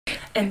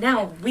And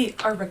now we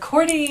are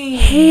recording.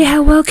 Hey,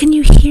 how well can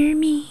you hear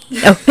me?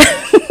 Oh.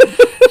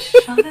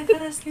 Shauna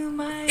got us new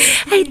mic.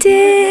 I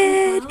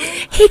did.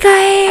 Hey,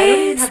 guys. I don't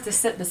even have to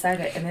sit beside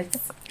it, and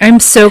I'm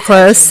so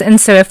close,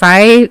 and so if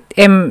I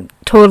am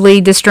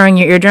totally destroying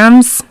your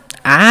eardrums,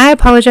 I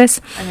apologize.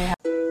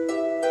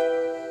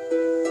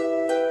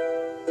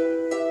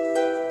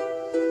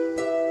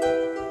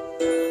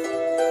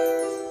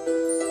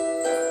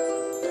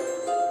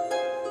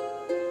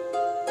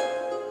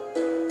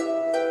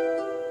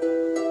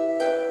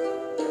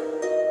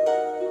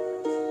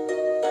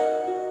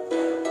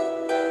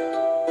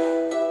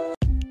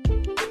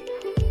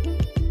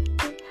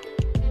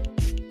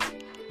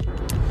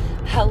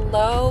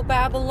 Hello,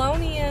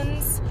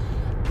 Babylonians.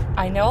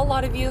 I know a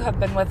lot of you have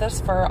been with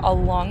us for a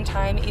long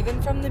time,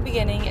 even from the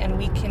beginning, and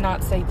we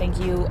cannot say thank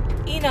you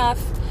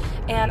enough.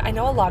 And I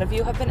know a lot of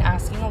you have been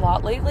asking a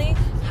lot lately,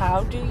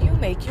 how do you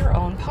make your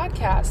own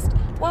podcast?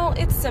 Well,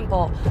 it's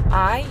simple.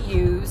 I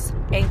use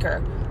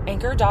Anchor,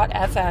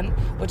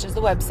 anchor.fm, which is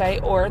the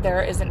website, or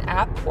there is an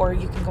app, or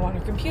you can go on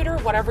your computer,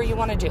 whatever you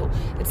want to do.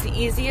 It's the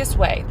easiest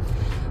way.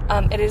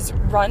 It is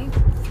run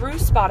through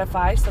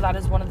Spotify, so that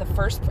is one of the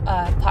first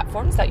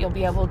platforms that you'll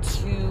be able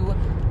to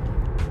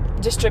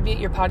distribute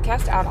your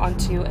podcast out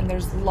onto, and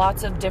there's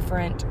lots of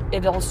different,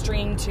 it'll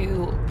stream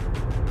to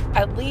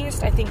at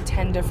least, I think,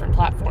 10 different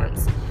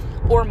platforms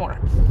or more.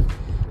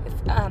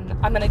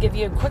 I'm going to give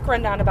you a quick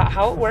rundown about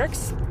how it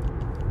works.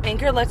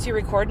 Anchor lets you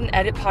record and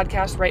edit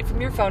podcasts right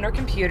from your phone or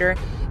computer,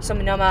 so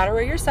no matter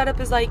where your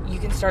setup is like, you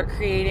can start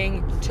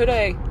creating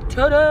today,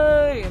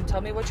 and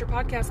tell me what your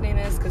podcast name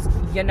is, because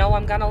you know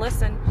I'm gonna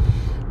listen.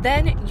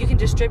 Then you can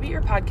distribute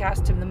your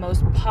podcast to the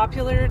most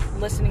popular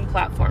listening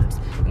platforms,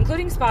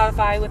 including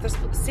Spotify, with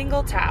a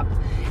single tap.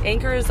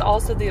 Anchor is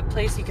also the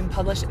place you can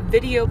publish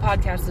video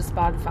podcasts to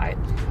Spotify.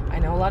 I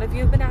know a lot of you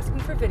have been asking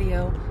for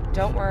video.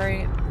 Don't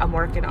worry, I'm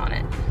working on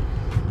it.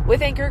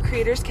 With Anchor,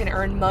 creators can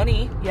earn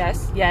money,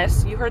 yes,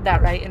 you heard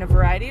that right, in a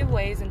variety of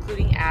ways,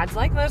 including ads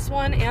like this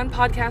one and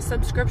podcast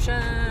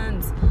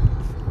subscriptions.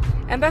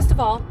 And best of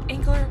all,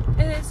 Anchor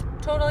is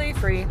totally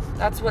free.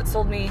 That's what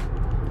sold me,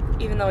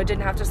 even though it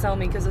didn't have to sell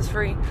me because it's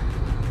free.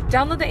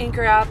 Download the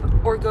Anchor app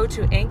or go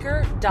to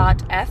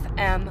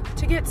anchor.fm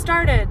to get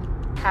started.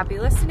 Happy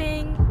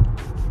listening.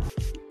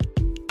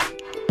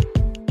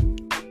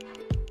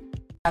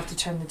 I have to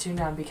turn the tune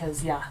down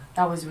because, yeah,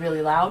 that was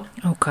really loud.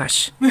 Oh,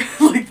 gosh.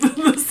 Like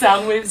the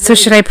sound waves. So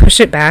should I push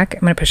it back?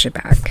 I'm going to push it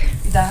back.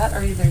 That,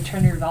 or either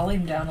turn your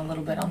volume down a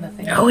little bit on the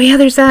thing. Oh, yeah,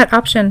 there's that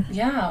option.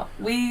 Yeah,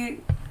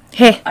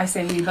 Hey. I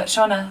say we, but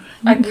Shauna,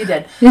 we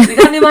did. We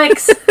got new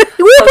mics.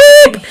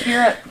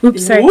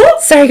 Oops, sorry.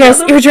 Sorry,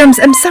 guys. Eardrums.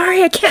 I'm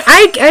sorry. I can't.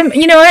 I'm.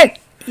 You know what?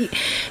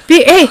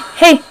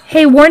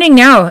 Hey, warning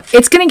now.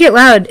 It's going to get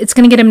loud. It's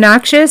going to get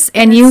obnoxious.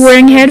 And you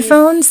wearing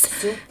headphones?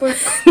 Super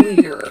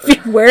clear.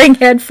 If you're wearing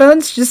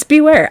headphones, just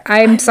beware.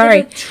 I'm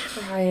sorry.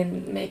 Try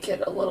and make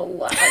it a little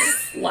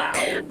less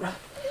loud.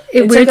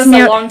 It took us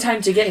a long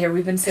time to get here.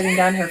 We've been sitting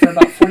down here for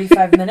about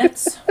 45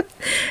 minutes.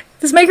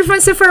 This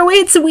microphone's so far away,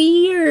 it's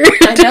weird.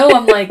 I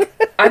know,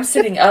 I'm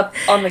sitting up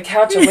on the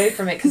couch away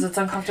from it because it's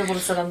uncomfortable to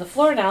sit on the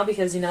floor now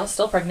because,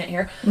 still pregnant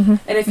here. Mm-hmm.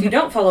 And if you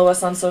don't follow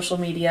us on social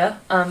media,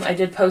 I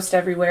did post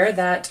everywhere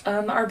that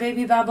our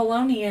baby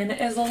Babylonian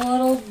is a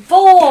little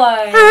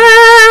boy.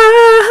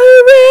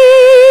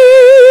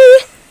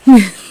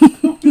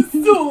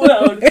 So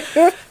loud.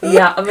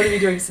 Yeah, I'm going to be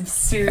doing some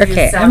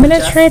serious sound I'm going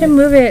to try to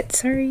move it.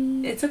 Sorry.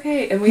 It's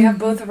okay. And we have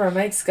both of our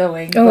mics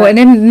going. Oh, and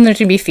then there's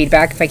going to be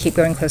feedback if I keep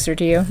going closer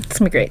to you. It's going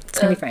to be great. It's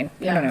going to be fine.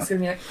 Yeah, I don't know. It's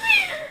going to be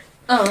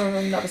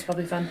like... that was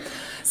probably fun.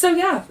 So,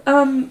 yeah.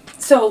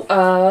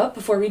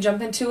 Before we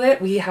jump into it,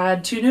 we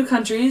had 2 new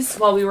countries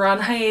while we were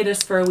on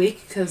hiatus for a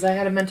week because I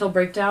had a mental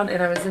breakdown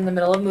and I was in the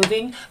middle of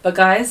moving. But,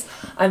 guys,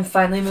 I'm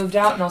finally moved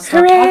out and I'll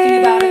start talking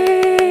about it.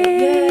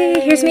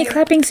 Yay! Here's me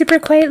clapping super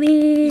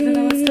quietly. Even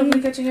though it's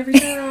totally catching every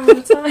sound.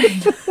 It's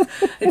fine.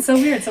 It's so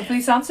weird. So,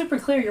 please sound super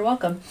clear. You're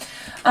welcome.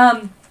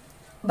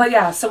 But,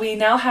 yeah, so we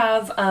now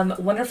have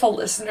wonderful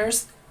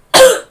listeners.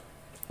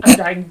 I'm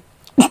dying.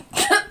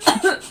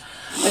 I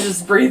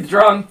just breathed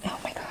wrong. Oh,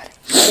 my God.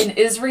 In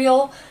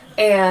Israel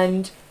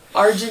and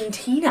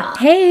Argentina.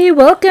 Hey,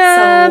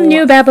 welcome,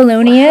 new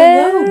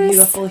Babylonians. Hello,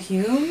 beautiful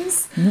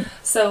Humes.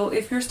 So,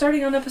 if you're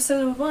starting on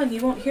episode 1,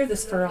 you won't hear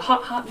this for a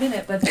hot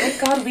minute, but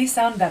thank God we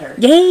sound better.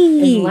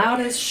 Yay! And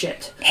loud as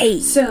shit. Hey.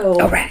 So,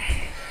 all right.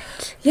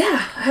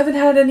 Yeah, I haven't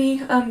had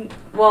any,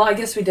 well, I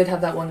guess we did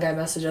have that one guy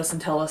message us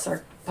and tell us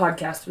our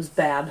podcast was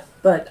bad,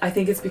 but I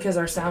think it's because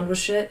our sound was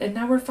shit, and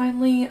now we're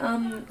finally,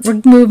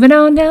 we're moving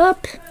on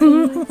up.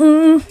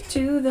 To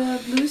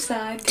the blue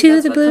side.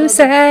 To the blue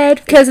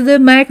side, because of the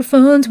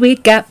microphones we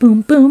got.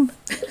 Boom, boom.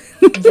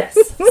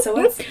 Yes, so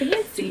it's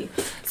fancy.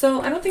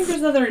 So I don't think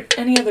there's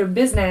any other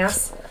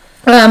business.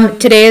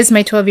 Today is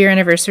my 12-year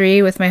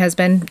anniversary with my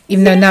husband,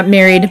 even though not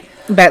married,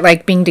 but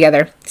like being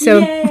together.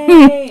 So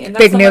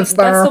big news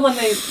there. That's the one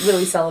they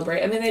really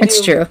celebrate. I mean, it's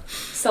true.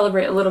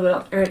 Celebrate a little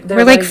bit.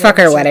 We're like, fuck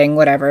our wedding,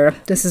 whatever.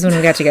 This is when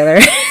we got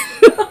together.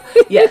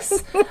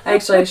 Yes. I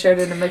shared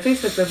it in my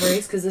Facebook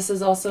memories because this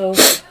is also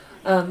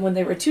when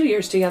they were 2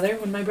 years together,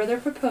 when my brother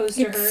proposed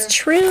to her. It's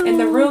true. In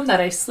the room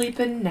that I sleep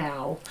in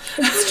now.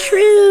 It's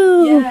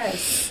true.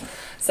 Yes.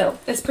 So,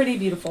 it's pretty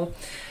beautiful.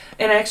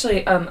 And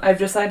actually, I've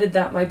decided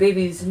that my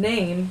baby's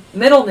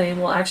middle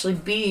name, will actually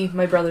be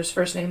my brother's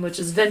first name, which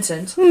is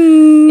Vincent.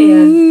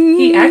 And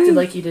he acted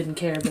like he didn't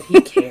care, but he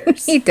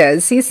cares. He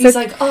does. He's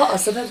like, oh,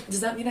 so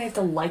does that mean I have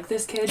to like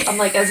this kid? I'm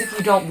like, as if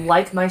you don't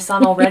like my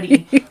son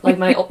already. Like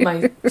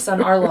my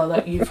son Arlo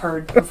that you've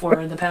heard before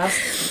in the past.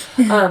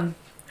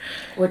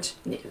 Which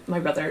my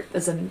brother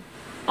is an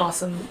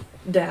awesome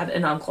dad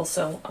and uncle,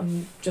 so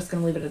I'm just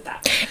going to leave it at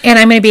that. And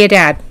I'm going to be a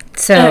dad.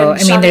 So,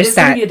 I mean, there's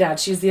that. Going to be a dad.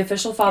 She's the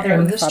official father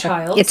of this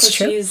child. It's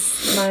true.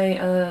 She's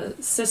my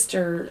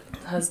sister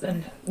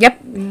husband.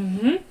 Yep.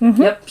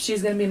 Yep.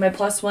 She's going to be my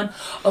plus one.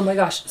 Oh my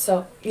gosh.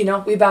 So,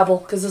 we babble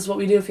because this is what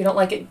we do. If you don't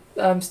like it,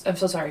 I'm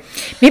so sorry.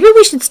 Maybe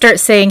we should start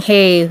saying,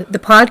 hey, the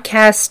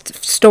podcast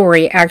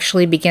story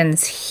actually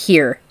begins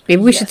here.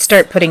 Maybe we should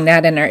start putting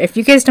that in there. If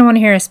you guys don't want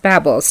to hear us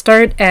babble,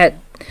 start at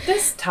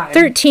this time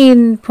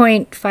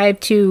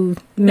 13.52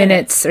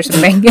 minutes or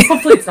something.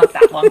 Hopefully it's not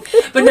that long.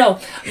 But no,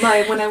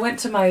 when I went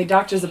to my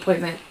doctor's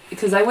appointment,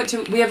 because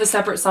we have a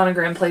separate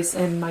sonogram place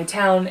in my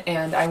town,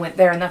 and I went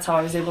there, and that's how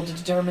I was able to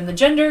determine the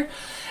gender.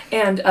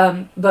 And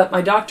but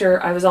my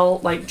doctor, I was all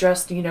like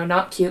dressed,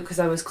 not cute because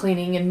I was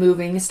cleaning and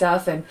moving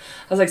stuff, and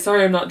I was like,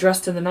 sorry, I'm not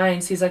dressed to the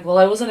nines. He's like, well,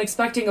 I wasn't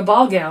expecting a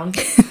ball gown.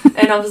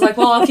 And I was like,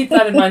 well, I'll keep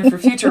that in mind for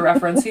future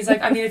reference. He's like,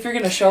 I mean, if you're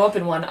going to show up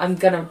in one, I'm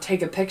going to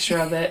take a picture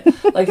of it.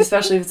 Like,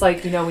 especially if it's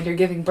like, when you're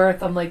giving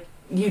birth, I'm like,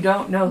 you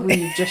don't know who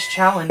you've just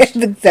challenged. That's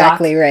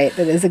exactly right.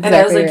 That is exactly right. And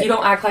I was like, you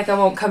don't act like I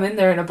won't come in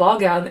there in a ball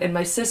gown and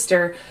my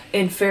sister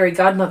in fairy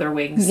godmother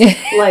wings.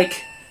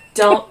 Like,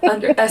 don't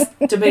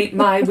underestimate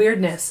my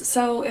weirdness.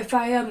 So if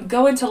I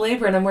go into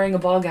labor and I'm wearing a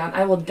ball gown,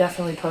 I will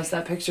definitely post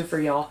that picture for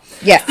y'all.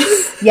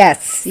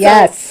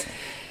 Yes.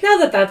 Now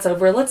that that's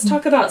over, let's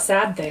talk about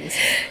sad things.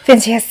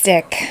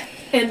 Fantastic.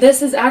 And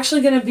this is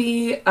actually going to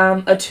be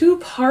a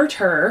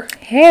two-parter.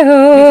 Hey-o.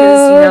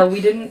 Because,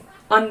 we didn't...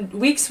 On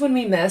weeks when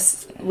we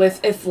miss,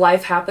 if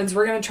life happens,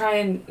 we're going to try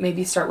and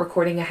maybe start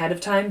recording ahead of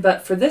time.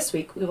 But for this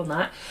week, we will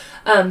not.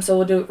 So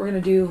we're going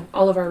to do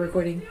all of our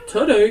recording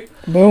today.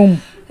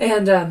 Boom.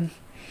 And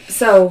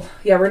so,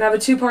 we're going to have a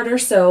two-parter.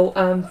 So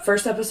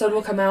first episode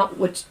will come out,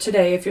 which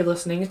today, if you're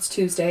listening, it's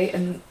Tuesday.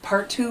 And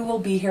part 2 will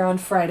be here on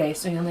Friday.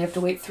 So you only have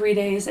to wait 3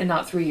 days and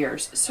not 3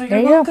 years. So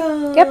you're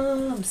welcome.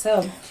 Yep.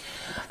 So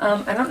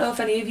I don't know if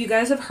any of you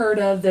guys have heard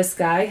of this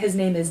guy. His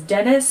name is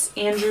Dennis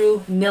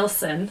Andrew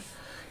Nilsen.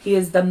 He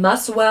is the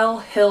Muswell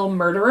Hill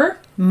murderer.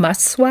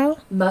 Muswell?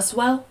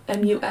 Muswell.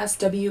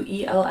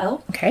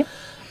 Muswell. Okay.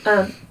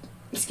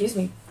 Excuse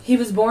me. He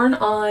was born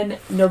on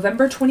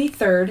November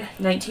 23rd,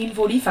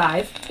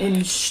 1945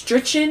 in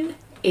Strichen,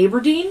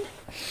 Aberdeen.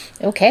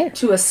 Okay.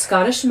 To a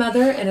Scottish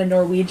mother and a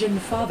Norwegian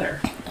father.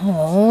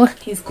 Oh.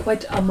 He's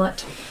quite a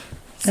mutt.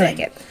 I like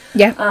it.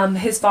 Yeah.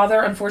 His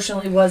father,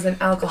 unfortunately, was an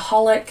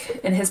alcoholic,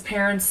 and his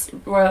parents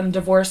were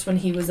divorced when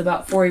he was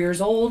about 4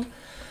 years old.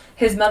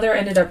 His mother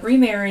ended up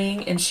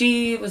remarrying, and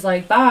she was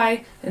like,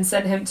 bye, and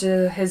sent him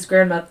to his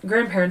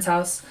grandparents'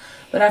 house.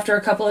 But after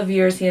a couple of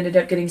years, he ended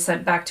up getting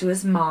sent back to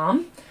his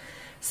mom.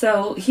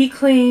 So he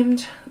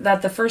claimed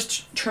that the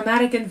first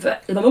traumatic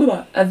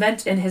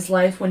event in his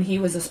life when he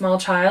was a small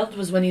child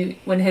was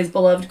when his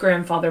beloved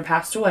grandfather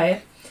passed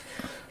away.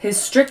 His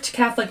strict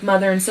Catholic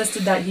mother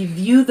insisted that he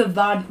view the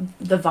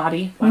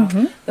body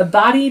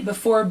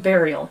before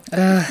burial.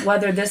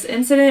 Whether this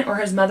incident or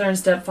his mother and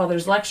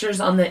stepfather's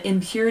lectures on the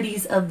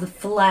impurities of the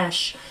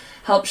flesh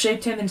helped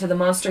shape him into the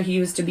monster he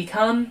used to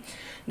become,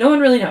 no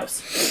one really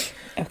knows.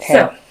 Okay.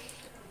 So,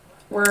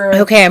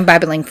 I'm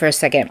babbling for a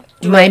second.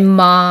 My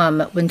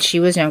mom, when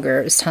she was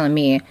younger, was telling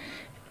me,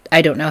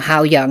 I don't know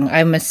how young,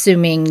 I'm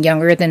assuming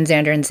younger than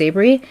Xander and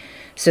Zabri,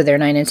 so they're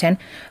 9 and 10,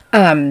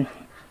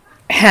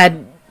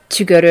 had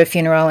to go to a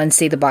funeral and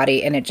see the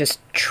body, and it just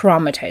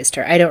traumatized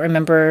her. I don't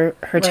remember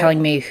her telling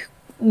me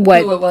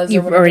what who it was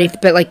you've already,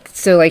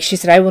 but she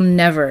said, I will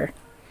never,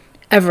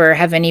 ever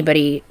have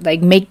anybody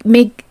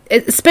make,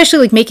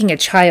 especially making a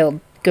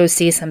child go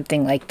see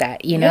something like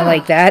that,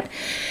 like that.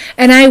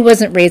 And I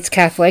wasn't raised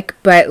Catholic,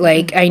 but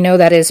I know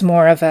that is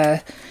more of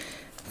a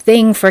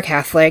thing for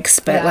Catholics,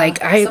 but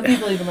some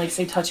people even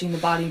say touching the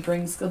body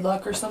brings good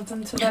luck or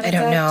something to that I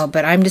don't know,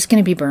 but I'm just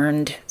gonna be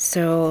burned,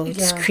 so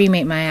just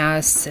cremate my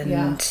ass. And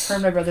her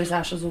and my brother's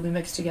ashes will be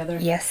mixed together.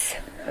 Yes,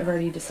 I've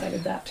already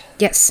decided that.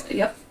 Yes.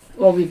 Yep.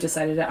 Well, we've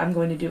decided it. I'm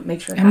going to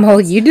make sure it happens. Well,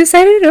 you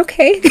decided?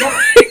 Okay.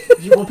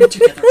 You will be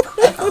together.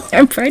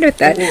 I'm fine with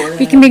that.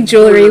 We can make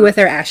jewelry with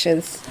our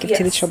ashes. Give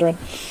to the children.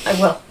 I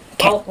will.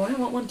 Okay. I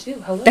want one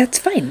too. Hello? That's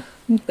fine.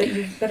 But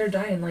you better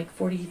die in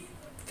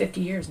 50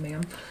 years,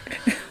 ma'am.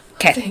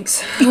 Okay.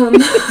 Thanks. You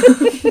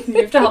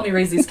have to help me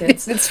raise these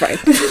kids. It's fine.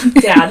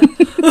 Dad.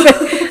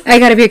 I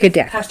gotta be a good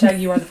dad. #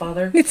 you are the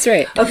father. That's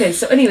right. Okay,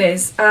 so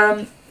anyways,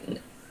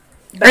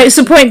 Alright,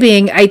 so point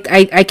being,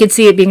 I could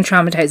see it being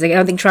traumatizing. I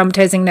don't think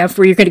traumatizing enough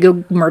where you're going to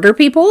go murder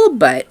people,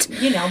 but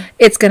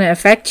it's going to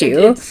affect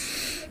you.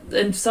 It's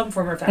in some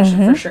form or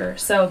fashion, for sure.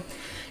 So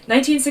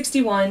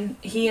 1961,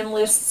 he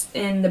enlists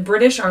in the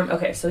British Army.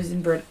 Okay, so he's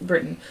in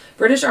Britain.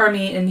 British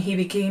Army, and he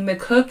became a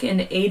cook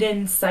in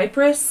Aden,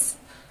 Cyprus,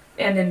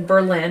 and in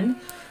Berlin.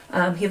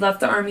 He left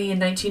the Army in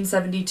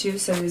 1972,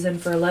 so he was in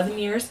for 11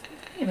 years.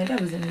 Hey, my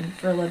dad was in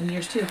for 11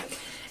 years, too.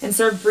 And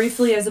served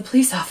briefly as a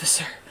police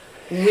officer.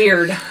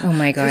 Weird. Oh,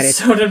 my God.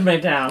 So did my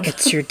dad.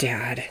 It's your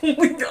dad. Oh,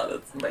 my God,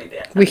 it's my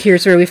dad.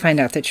 Here's where we find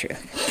out the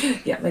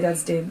truth. Yeah, my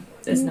dad's name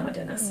is not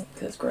Dennis,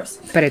 because it's gross.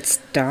 But it's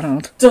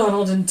Donald.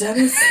 Donald and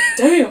Dennis?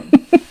 Damn.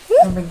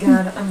 Oh, my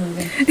God, I'm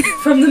leaving.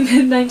 From the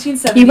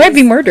mid-1970s. You might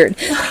be murdered.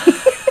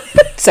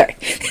 Sorry.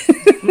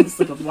 I'm going to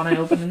sleep with one eye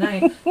open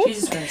tonight.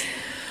 Jesus Christ.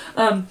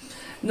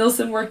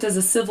 Nilsen worked as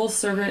a civil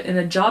servant in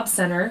a job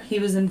center. He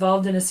was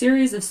involved in a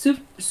series of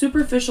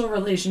superficial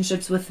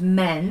relationships with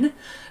men,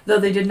 though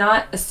they did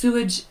not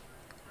assuage?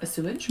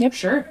 Yep.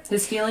 Sure.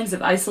 His feelings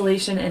of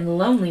isolation and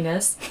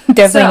loneliness.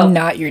 Definitely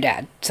not your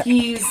dad.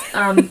 Sorry.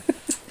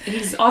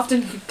 He's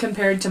often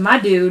compared to my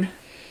dude.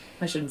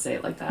 I shouldn't say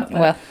it like that. But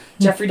well,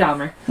 Jeffrey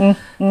Dahmer.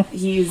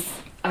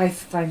 I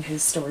find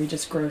his story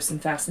just gross and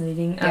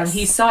fascinating. Yes.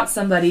 He sought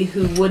somebody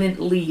who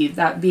wouldn't leave,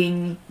 that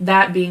being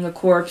a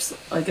corpse,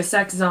 like a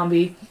sex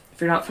zombie.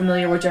 If you're not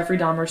familiar with Jeffrey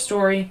Dahmer's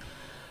story,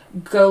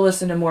 go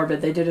listen to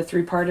Morbid. They did a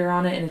 3-parter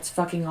on it, and it's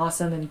fucking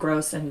awesome and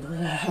gross and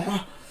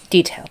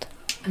detailed.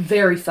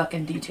 Very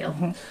fucking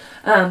detailed.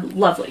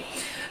 Lovely.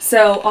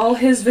 So all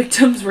his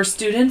victims were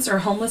students or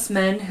homeless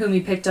men whom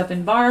he picked up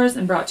in bars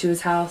and brought to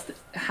his house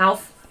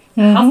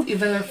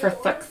either for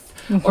sex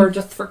or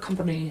just for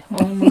company.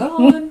 Oh my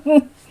God.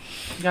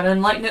 You gotta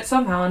enlighten it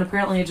somehow, and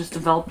apparently I just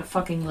developed a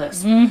fucking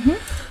lisp.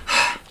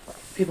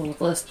 People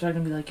with lisps are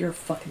gonna be like, you're a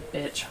fucking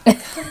bitch.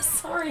 I'm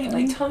sorry,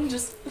 my tongue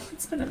just,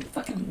 it's been a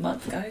fucking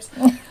month, guys.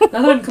 Now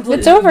that I'm completely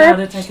it's over.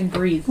 About it, I can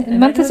breathe. The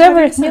month is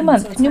over.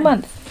 New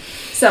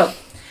month. So,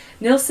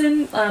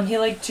 Nilsen, he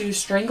liked to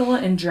strangle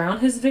and drown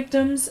his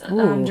victims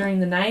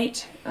during the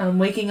night,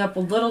 waking up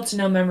with little to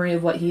no memory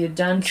of what he had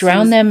done.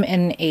 Drown them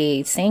in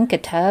a sink, a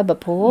tub, a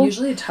pool?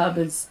 Usually a tub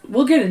is...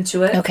 We'll get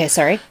into it. Okay,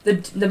 sorry.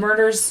 The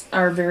murders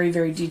are very,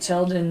 very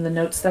detailed in the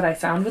notes that I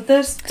found with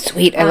this.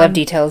 Sweet, I love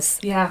details.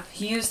 Yeah,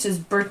 he used his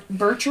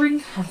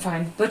butchering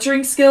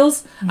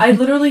skills. I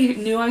literally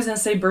knew I was going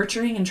to say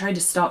butchering and tried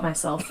to stop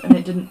myself, and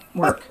it didn't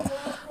work.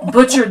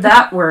 Butchered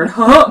that word.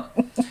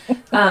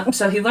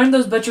 So he learned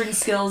those butchering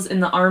skills in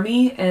the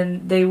army,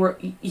 and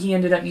he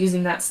ended up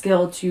using that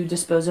skill to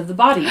dispose of the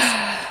bodies.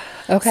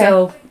 Okay.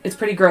 So it's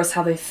pretty gross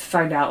how they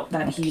find out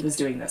that he was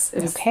doing this.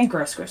 It was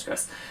gross.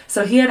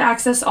 So he had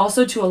access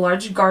also to a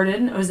large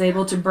garden and was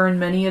able to burn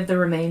many of the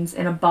remains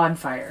in a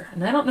bonfire.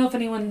 And I don't know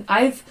if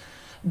I've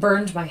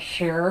burned my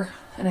hair,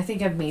 and I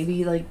think I've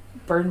maybe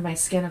burned my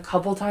skin a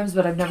couple times,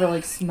 but I've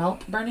never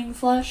smelt burning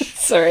flesh.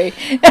 Sorry.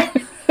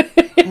 That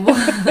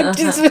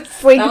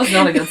was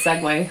not a good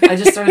segue. I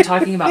just started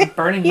talking about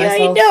burning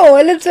myself. Yeah, I know.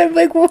 And it's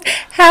like, well,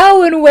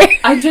 how and where?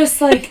 I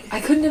just I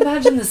couldn't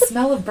imagine the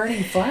smell of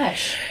burning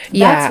flesh.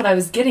 Yeah. That's what I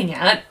was getting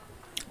at.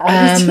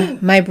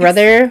 My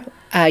brother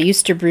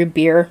used to brew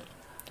beer,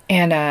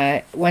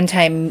 and one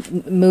time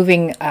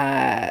moving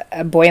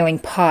a boiling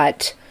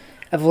pot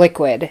of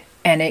liquid,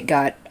 and it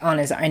got on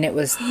his eye, and it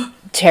was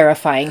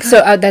terrifying.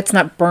 So that's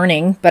not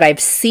burning, but I've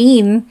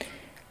seen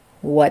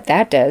what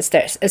that does.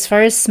 As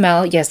far as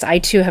smell, yes, I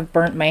too have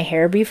burnt my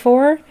hair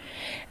before,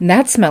 and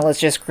that smell is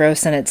just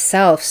gross in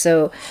itself.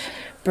 So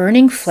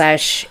burning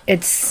flesh, I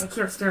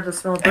can't stand the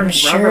smell of burning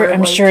rubber.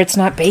 I'm sure it's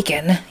not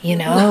bacon,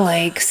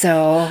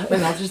 so. My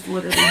mouth just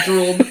literally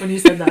drooled when you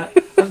said that.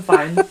 I'm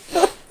fine.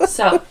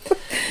 So,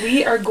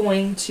 we are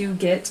going to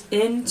get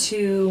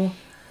into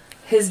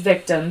his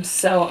victims.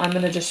 So, I'm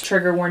going to just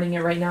trigger warning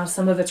it right now.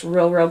 Some of it's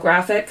real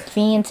graphic.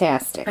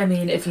 Fantastic. I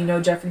mean, if you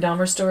know Jeffrey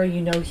Dahmer's story,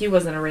 you know he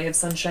wasn't a ray of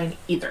sunshine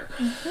either.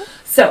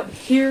 So,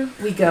 here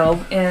we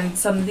go. And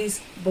some of these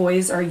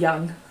boys are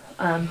young.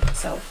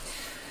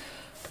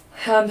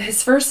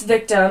 His first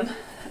victim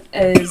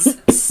is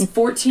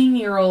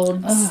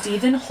 14-year-old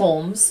Stephen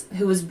Holmes,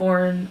 who was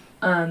born,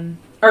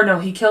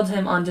 he killed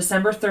him on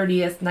December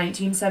 30th,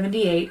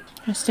 1978.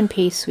 Rest in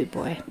peace, sweet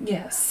boy.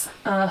 Yes.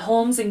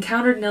 Holmes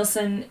encountered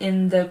Nilsen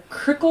in the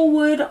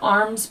Cricklewood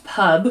Arms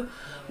pub,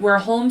 where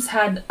Holmes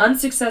had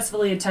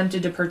unsuccessfully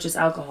attempted to purchase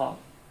alcohol.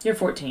 You're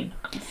 14.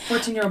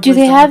 14-year-old. Do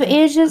they have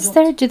ages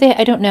there? Do they?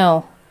 I don't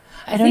know.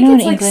 I don't know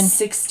in England. It's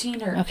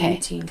 16 or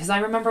 18. Because I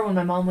remember when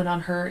my mom went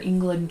on her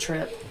England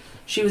trip,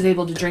 she was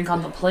able to drink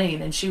on the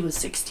plane, and she was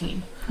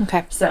 16.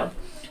 Okay. So,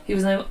 he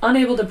was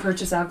unable to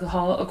purchase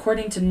alcohol.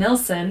 According to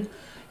Nilsen,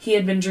 he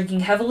had been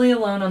drinking heavily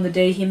alone on the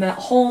day he met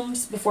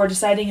Holmes before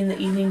deciding in the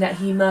evening that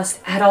he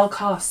must, at all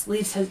costs,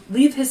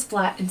 leave his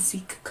flat and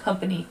seek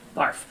company.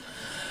 Barf.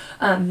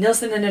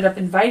 Nilsen ended up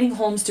inviting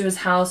Holmes to his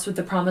house with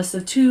the promise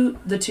of two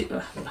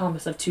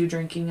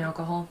drinking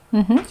alcohol.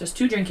 Mm-hmm. Just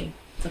 2 drinking.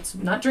 That's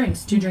not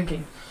drinks, 2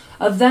 drinking.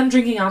 Of them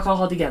drinking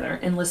alcohol together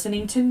and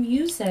listening to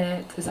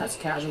music, because that's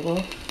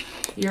casual.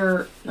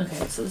 Okay,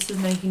 so this is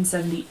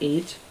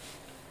 1978.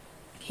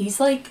 He's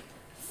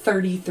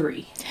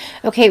 33.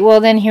 Okay, well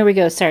then here we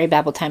go. Sorry,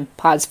 babble time.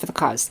 Pause for the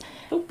cause.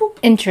 Boop, boop.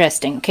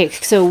 Interesting. Okay,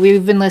 so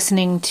we've been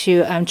listening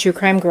to True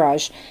Crime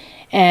Garage,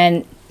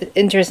 and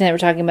interesting that we're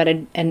talking about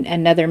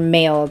another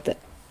male.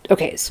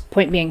 Okay, so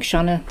point being,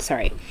 Shauna,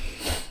 sorry.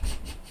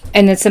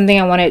 And it's something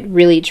I want to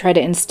really try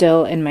to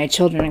instill in my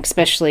children,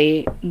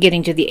 especially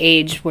getting to the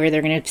age where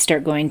they're going to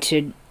start going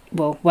to,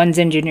 well, one's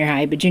in junior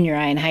high, but junior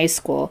high and high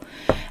school.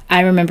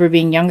 I remember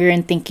being younger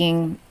and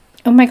thinking,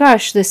 oh my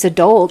gosh, this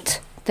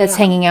adult that's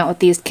hanging out with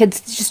these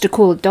kids is just a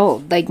cool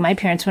adult. Like, my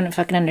parents wouldn't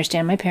fucking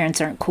understand. My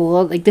parents aren't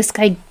cool. Like, this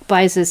guy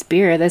buys us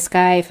beer. This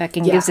guy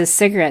fucking gives us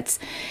cigarettes.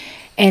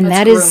 And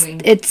that's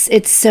grooming.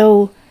 It's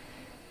so,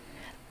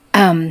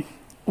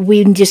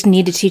 we just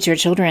need to teach our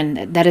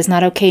children that is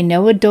not okay.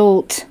 No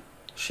adult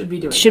should be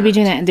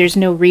doing that. There's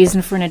no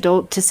reason for an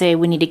adult to say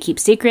we need to keep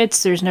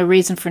secrets. There's no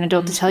reason for an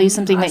adult to tell you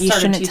something that you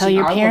shouldn't tell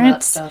your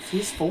parents. Stuff.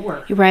 He's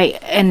 4. Right.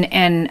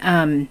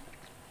 And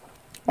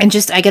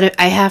just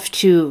I have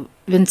to,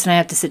 Vince and I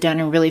have to sit down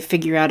and really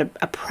figure out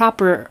a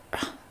proper,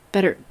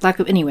 better,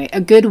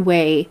 a good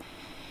way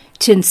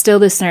to instill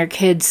this in our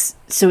kids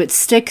so it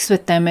sticks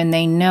with them and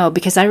they know.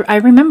 Because I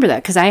remember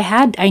that, because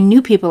I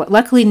knew people.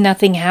 Luckily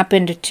nothing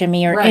happened to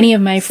me or any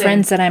of my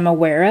friends that I'm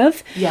aware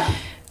of. Yeah.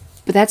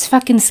 But that's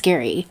fucking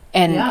scary,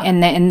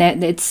 and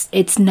that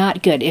it's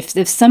not good.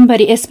 If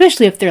somebody,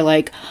 especially if they're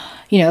like,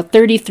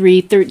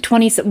 33,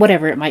 20,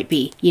 whatever it might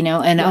be,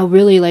 and oh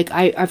really, like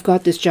I've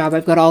got this job,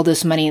 I've got all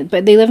this money,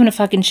 but they live in a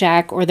fucking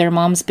shack or their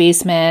mom's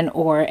basement,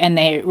 and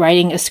they're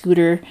riding a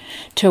scooter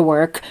to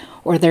work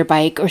or their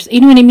bike, or you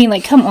know what I mean?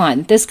 Like, come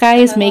on, this guy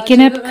is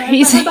making up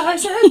crazy.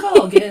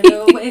 Get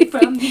away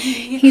from me.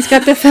 He's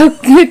got the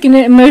fucking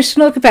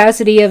emotional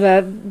capacity of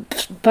a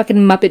fucking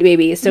Muppet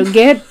baby. So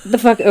get the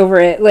fuck over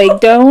it. Like,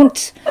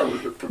 don't.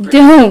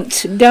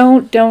 Just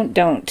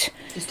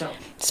don't.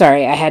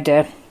 Sorry, I had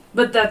to.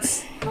 But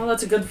that's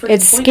a good freaking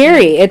It's point.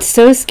 scary. It's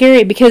so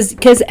scary because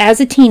as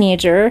a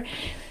teenager,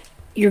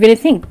 you're going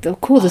to think, oh,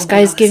 cool, this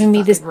guy's giving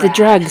me the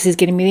drugs, he's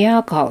getting me the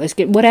alcohol,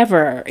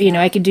 whatever.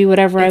 I could do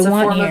whatever I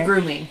want here. It's a form of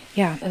grooming.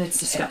 Yeah. And it's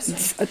disgusting.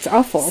 It's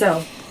awful.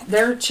 So,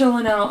 they're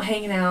chilling out,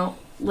 hanging out,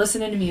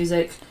 listening to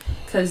music,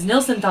 because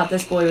Nilsen thought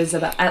this boy was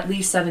about at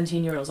least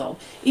 17 years old.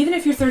 Even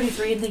if you're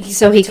 33 and think he's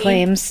 17, he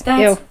claims.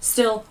 That's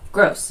still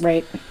gross.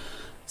 Right.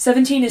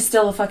 17 is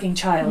still a fucking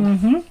child.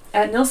 Mm-hmm.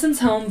 At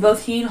Nilsen's home,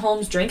 both he and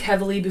Holmes drank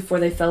heavily before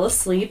they fell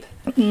asleep.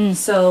 Mm.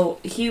 So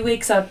he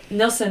wakes up,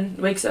 Nilsen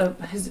wakes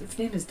up, his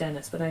name is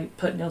Dennis, but I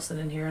put Nilsen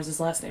in here as his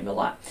last name a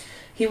lot.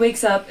 He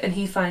wakes up and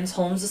he finds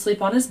Holmes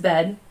asleep on his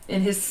bed.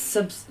 In his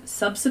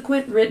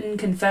subsequent written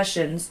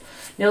confessions,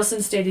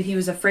 Nilsen stated he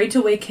was afraid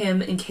to wake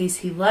him in case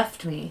he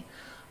left me.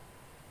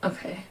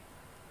 Okay.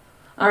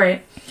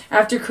 Alright.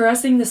 After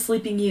caressing the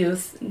sleeping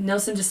youth,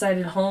 Nilsen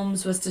decided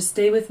Holmes was to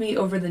stay with me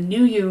over the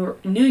New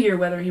Year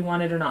whether he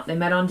wanted or not. They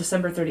met on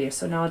December 30th,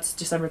 so now it's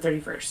December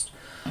 31st.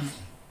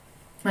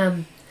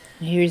 New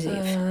Year's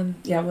Eve.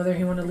 Yeah, whether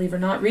he wanted to leave or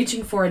not.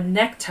 Reaching for a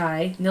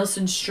necktie,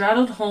 Nilsen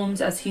straddled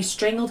Holmes as he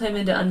strangled him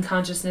into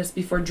unconsciousness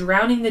before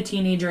drowning the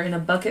teenager in a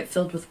bucket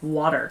filled with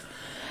water.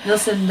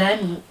 Nilsen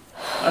then...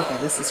 Okay,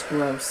 this is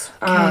gross.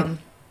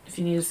 If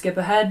you need to skip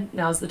ahead,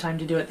 now's the time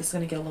to do it. This is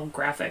going to get a little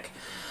graphic.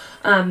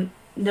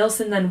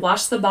 Nilsen then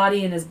washed the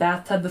body in his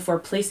bathtub before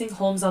placing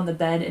Holmes on the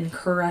bed and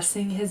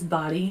caressing his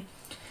body.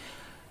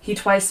 He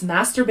twice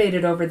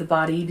masturbated over the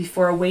body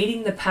before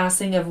awaiting the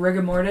passing of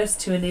rigor mortis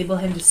to enable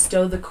him to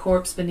stow the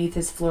corpse beneath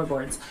his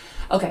floorboards.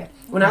 Okay,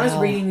 when I was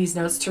reading these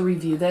notes to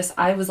review this,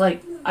 I was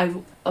like, I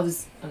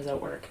was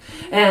at work,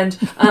 and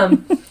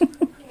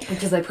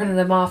because I printed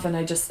them off and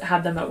I just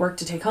had them at work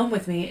to take home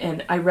with me,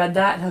 and I read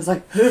that and I was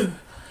like, and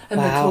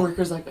my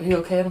coworker's like, "Are you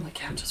okay?" And I'm like,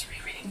 "Yeah, I'm just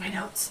rereading my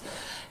notes,"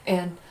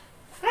 and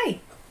hi.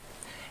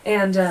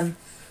 And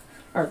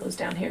Arlo's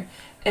down here.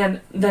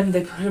 And then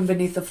they put him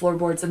beneath the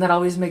floorboards, and that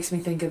always makes me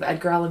think of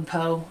Edgar Allan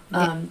Poe,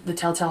 The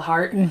Telltale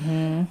Heart.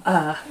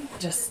 Mm-hmm.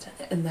 Just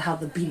and how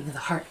the beating of the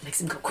heart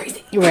makes him go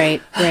crazy. Right.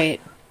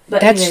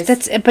 But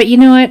that's. But you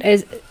know what?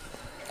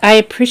 I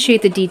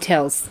appreciate the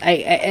details.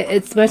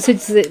 It's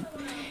awful.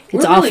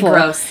 Really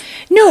gross.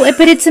 No,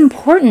 but it's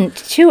important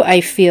too.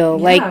 I feel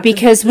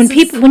because when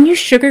you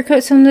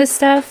sugarcoat some of this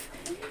stuff,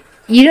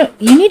 you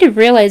need to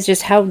realize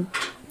just how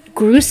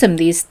gruesome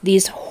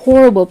these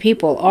horrible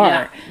people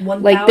are. Yeah,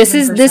 like this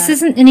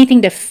isn't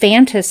anything to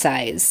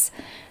fantasize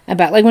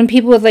about. Like when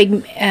people with like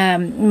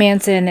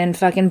Manson and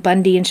fucking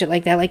Bundy and shit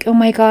like that, like, oh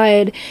my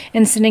god,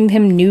 and sending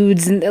him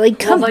nudes and like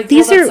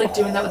these are like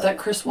doing that with that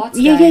Chris Watts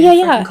guy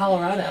in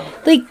Colorado.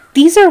 Like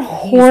these are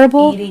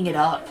horrible, eating it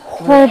up.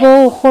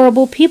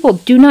 Horrible people.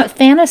 Do not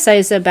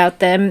fantasize about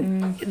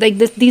them. Like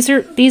these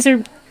are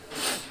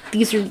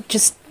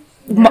just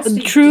nasty,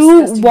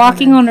 true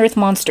walking on earth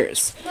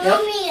monsters.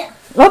 Yep.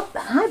 Oh,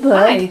 hi, bud.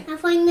 Hi. I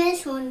find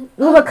this one.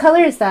 Oh, what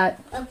color is that?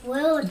 A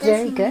blue.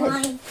 Very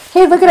good.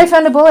 Hey, look I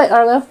found a bullet,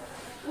 Arlo.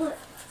 What?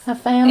 I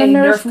found a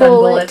Nerf gun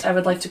bullet. I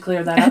would like to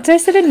clear that up. I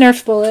said a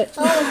Nerf bullet.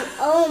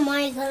 Oh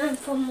my god,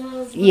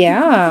 from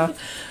yeah.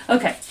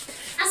 Okay.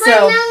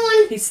 So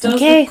he stows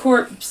the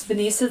corpse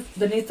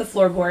beneath the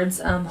floorboards.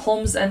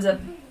 Holmes ends up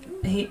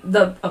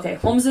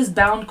Holmes's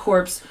bound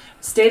corpse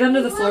stayed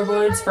under the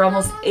floorboards for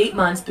almost 8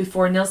 months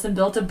before Nilsen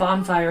built a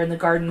bonfire in the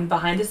garden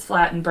behind his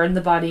flat and burned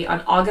the body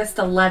on August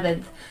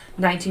 11th,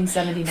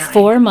 1979.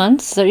 4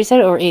 months? Is that what you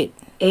said, or 8?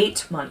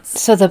 8 months.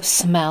 So the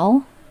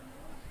smell?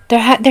 There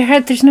had to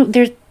have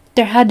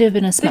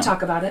been a smell. They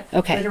talk about it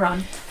later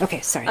on.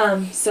 Okay, sorry.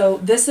 So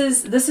this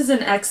is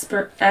an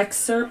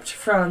excerpt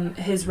from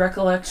his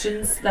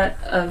recollections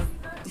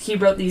he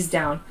wrote these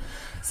down.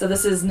 So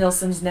this is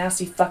Nilsen's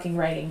nasty fucking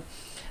writing.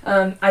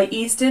 I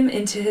eased him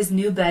into his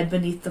new bed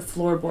beneath the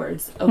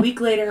floorboards. A week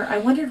later, I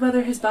wondered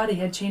whether his body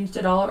had changed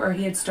at all or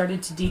he had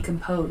started to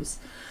decompose.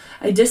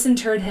 I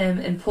disinterred him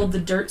and pulled the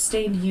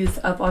dirt-stained youth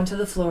up onto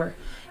the floor.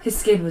 His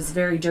skin was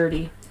very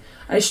dirty.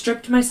 I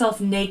stripped myself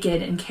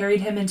naked and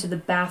carried him into the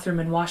bathroom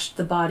and washed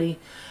the body.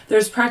 There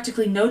was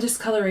practically no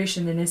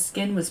discoloration and his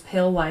skin was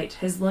pale white.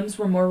 His limbs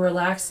were more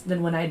relaxed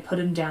than when I had put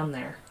him down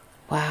there.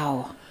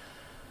 Wow.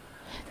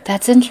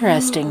 That's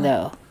interesting,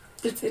 though.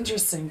 It's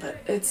interesting, but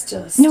it's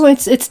just... No,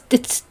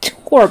 it's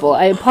horrible.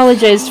 I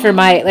apologize for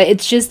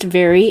it's just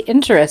very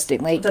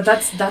interesting. Like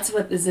that's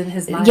what is in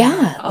his mind.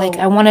 Yeah,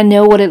 I want to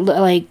know what it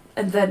like.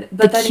 And then,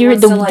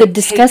 the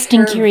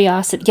disgusting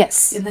curiosity.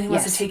 Yes. And then he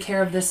wants to take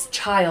care of this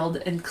child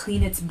and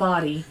clean its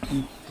body.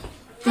 Hey,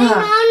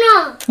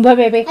 Mama. What,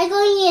 baby? I'm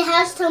going to your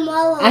house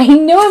tomorrow. I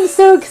know. I'm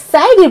so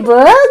excited,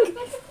 bug.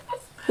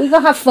 We're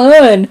gonna have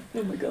fun.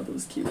 Oh my god, that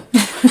was cute.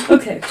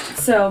 Okay,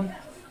 so...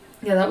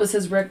 Yeah, that was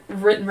his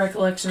written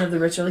recollection of the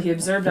ritual he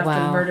observed after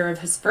the murder of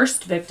his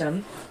first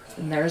victim.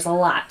 And there's a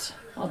lot.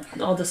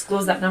 I'll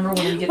disclose that number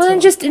when we get to it. Well,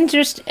 just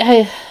interesting.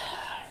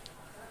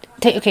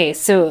 Okay,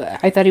 so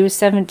I thought he was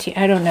 17.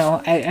 I don't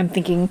know. I'm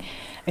thinking...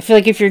 I feel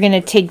like if you're going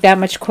to take that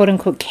much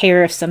quote-unquote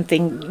care of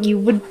something, you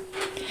would...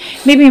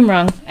 Maybe I'm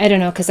wrong. I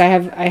don't know, because I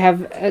have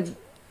a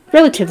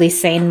relatively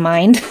sane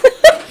mind.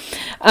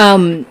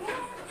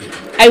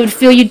 I would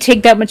feel you'd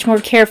take that much more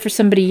care for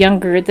somebody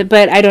younger,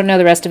 but I don't know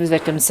the rest of his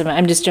victims, so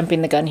I'm just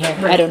jumping the gun here.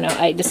 Right. I don't know.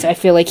 I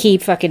feel like he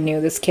fucking knew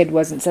this kid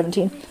wasn't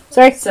 17.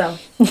 Sorry. So,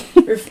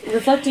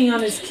 reflecting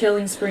on his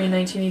killing spree in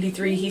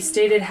 1983, he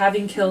stated,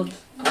 having killed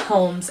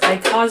Holmes, I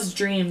caused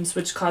dreams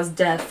which caused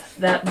death,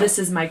 that this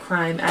is my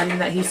crime, adding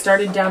that he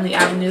started down the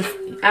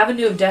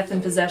avenue of death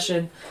in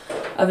possession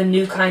of a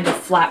new kind of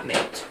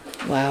flatmate.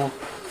 Wow.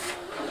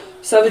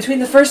 So between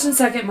the first and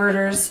second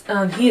murders,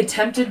 he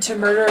attempted to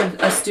murder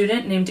a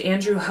student named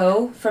Andrew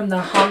Ho from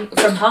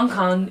Hong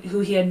Kong,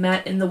 who he had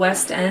met in the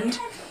West End.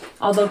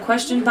 Although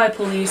questioned by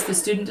police, the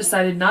student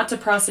decided not to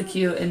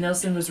prosecute, and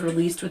Nilsen was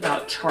released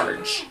without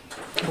charge.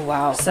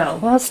 Wow.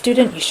 Well,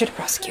 student, you should have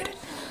prosecuted.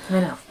 I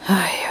know.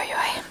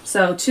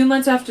 So 2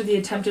 months after the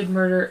attempted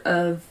murder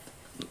of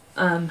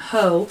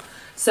Ho,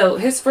 so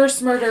his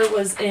first murder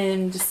was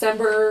in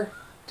December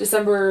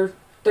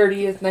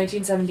 30th,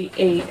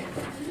 1978.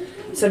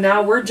 So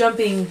now we're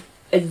jumping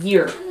a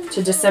year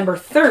to December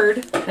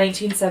 3rd,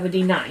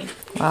 1979.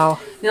 Wow.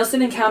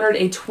 Nilsen encountered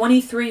a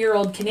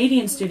 23-year-old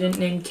Canadian student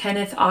named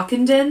Kenneth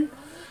Ockenden.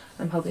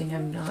 I'm hoping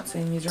I'm not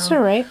saying these wrong. That's all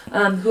right.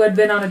 Who had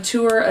been on a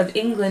tour of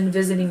England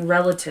visiting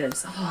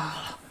relatives.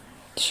 Oh.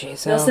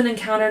 Jeez. Nilsen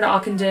encountered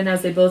Ockenden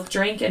as they both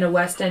drank in a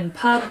West End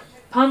pub.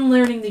 Upon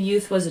learning the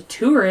youth was a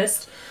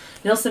tourist,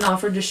 Nilsen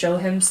offered to show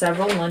him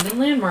several London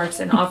landmarks,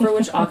 an offer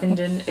which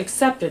Ockenden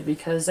accepted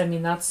because, I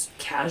mean, that's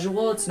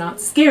casual. It's not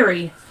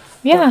scary.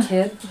 Yeah.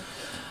 Kid.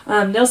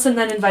 Nilsen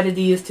then invited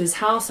the youth to his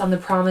house on the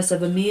promise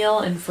of a meal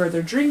and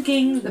further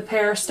drinking. The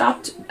pair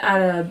stopped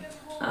at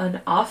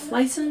an off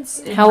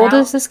license. How old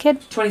is this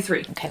kid?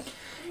 23. Okay.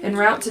 En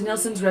route to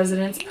Nilsen's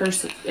residence,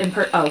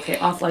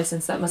 off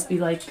license. That must be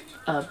like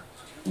a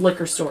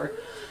liquor store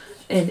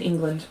in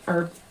England,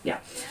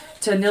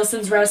 to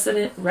Nilsen's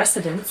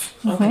residence,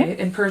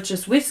 and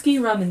purchased whiskey,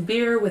 rum, and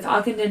beer, with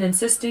Ockenden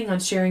insisting on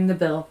sharing the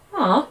bill.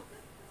 Aw,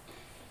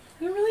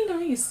 you're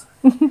really nice.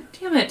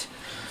 Damn it.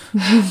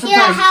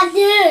 Yeah, have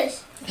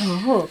this.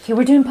 Oh, okay,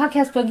 we're doing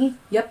podcast, Boogie.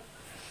 Yep.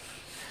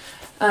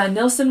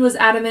 Nilsen was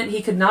adamant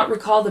he could not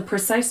recall the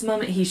precise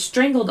moment he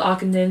strangled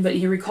Ockenden, but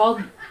he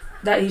recalled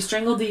that he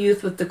strangled the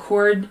youth with the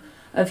cord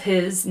of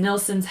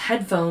Nilsen's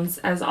headphones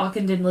as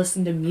Ockenden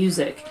listened to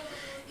music.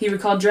 He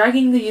recalled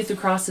dragging the youth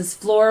across his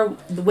floor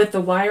with the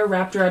wire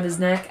wrapped around his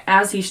neck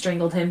as he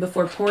strangled him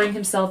before pouring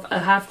himself a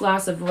half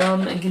glass of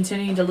rum and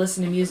continuing to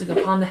listen to music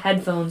upon the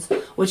headphones,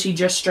 which he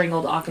just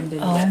strangled Ockenden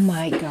with. Oh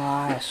my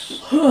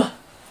gosh.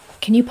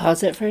 Can you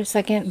pause it for a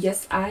second?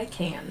 Yes, I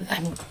can.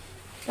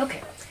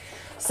 Okay.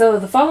 So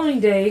the following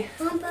day...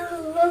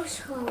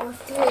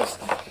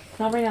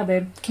 Not right now,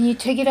 babe. Can you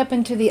take it up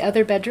into the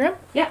other bedroom?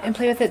 Yeah. And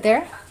play with it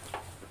there?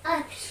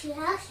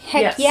 Yes.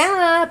 Heck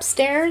yeah,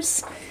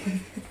 upstairs.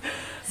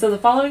 So the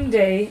following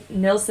day,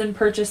 Nilsen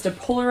purchased a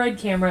Polaroid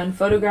camera and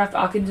photographed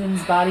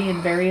Ockenden's body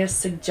in various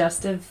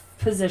suggestive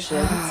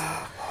positions.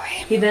 Oh,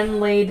 boy. He then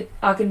laid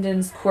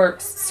Ockenden's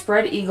corpse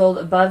spread-eagled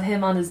above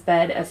him on his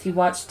bed as he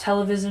watched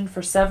television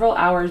for several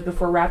hours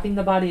before wrapping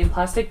the body in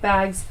plastic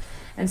bags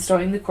and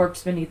stowing the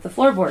corpse beneath the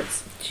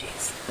floorboards.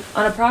 Jeez.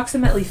 On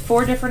approximately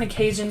 4 different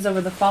occasions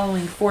over the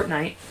following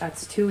fortnight,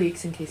 that's 2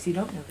 weeks in case you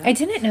don't know that. I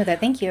didn't know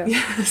that, thank you.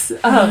 Yes.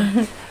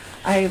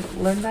 I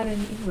learned that in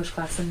English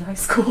class in high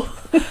school.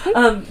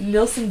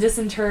 Nilsen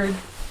disinterred,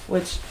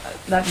 which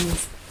that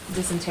means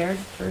disinterred.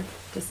 Turd,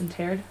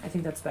 disinterred. I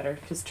think that's better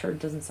because turd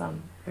doesn't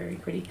sound very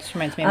pretty. This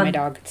reminds me of my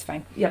dog. It's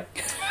fine. Yep.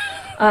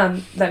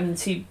 That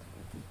means he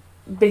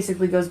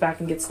basically goes back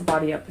and gets the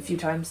body up a few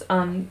times.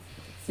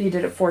 He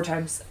did it 4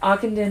 times.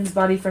 Ockendon's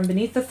body from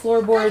beneath the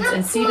floorboards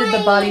and seated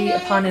the body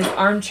upon his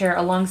armchair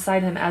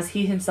alongside him as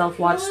he himself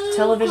watched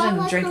television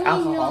and drank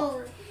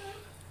alcohol.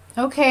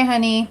 Okay,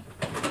 honey.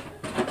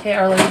 Okay,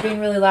 Arlo, you're being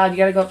really loud. You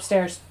gotta go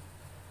upstairs.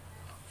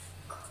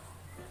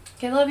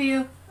 Okay, love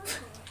you.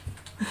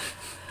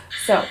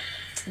 So,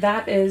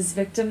 that is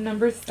victim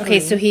number 3. Okay,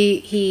 so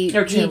he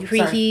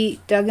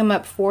dug him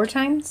up 4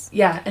 times?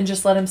 Yeah, and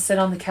just let him sit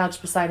on the couch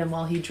beside him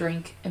while he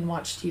drank and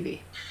watched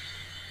TV.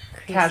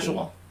 Crazy.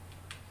 Casual.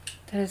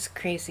 That is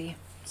crazy.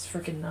 It's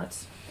freaking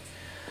nuts.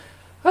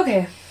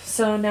 Okay,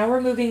 so now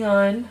we're moving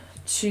on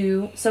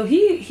to... So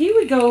he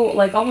would go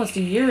like almost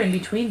a year in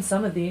between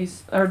some of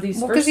these, or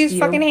these first because he's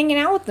fucking hanging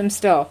out with them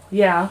still.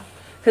 Yeah,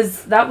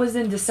 because that was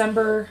in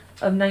December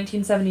of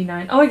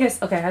 1979. Oh, I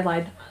guess... Okay, I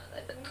lied.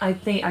 I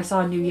think I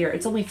saw a new year.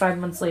 It's only 5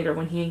 months later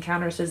when he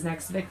encounters his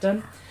next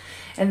victim.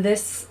 And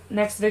this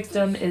next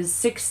victim is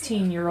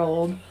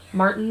 16-year-old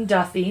Martin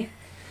Duffy.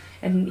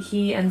 And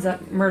he ends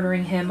up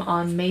murdering him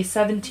on May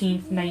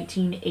 17th,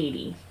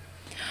 1980.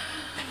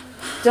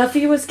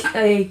 Duffy was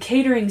a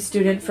catering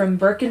student from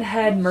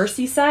Birkenhead,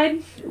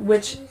 Merseyside, who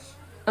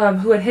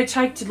had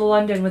hitchhiked to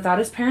London without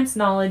his parents'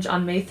 knowledge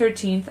on May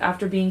 13th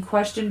after being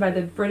questioned by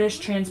the British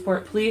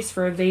Transport Police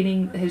for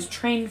evading his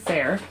train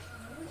fare.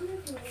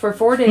 For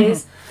 4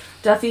 days,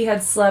 Duffy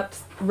had slept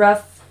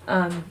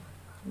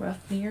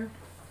near...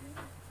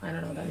 I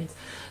don't know what that means.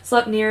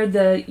 Slept near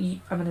the,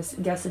 I'm going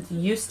to guess it's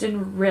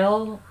Euston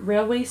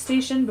Railway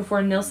Station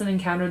before Nilsen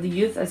encountered the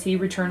youth as he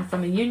returned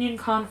from a union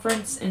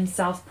conference in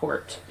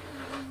Southport.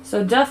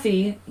 So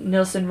Duffy,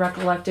 Nilsen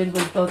recollected,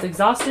 was both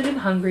exhausted and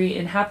hungry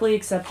and happily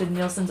accepted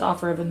Nilsen's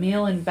offer of a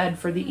meal and bed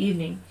for the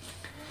evening.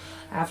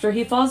 After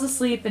he falls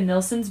asleep in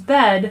Nilsen's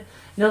bed,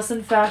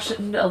 Nilsen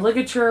fashioned a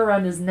ligature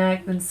around his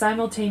neck, then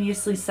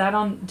simultaneously sat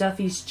on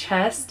Duffy's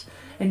chest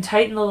and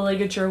tightened the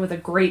ligature with a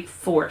great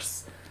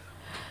force.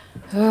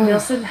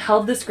 Nilsen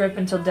held this grip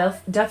until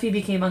Duffy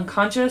became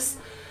unconscious.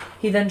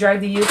 He then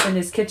dragged the youth in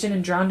his kitchen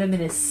and drowned him in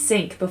his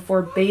sink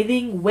before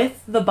bathing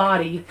with the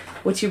body,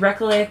 which he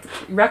recollected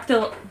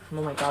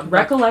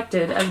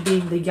as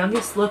being the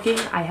youngest looking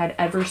I had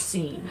ever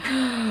seen.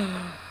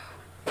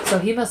 So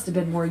he must have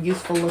been more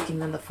youthful looking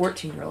than the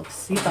 14-year-old,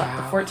 because he thought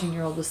the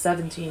 14-year-old was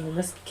 17 and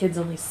this kid's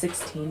only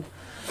 16.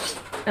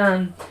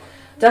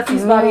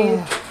 Duffy's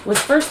body was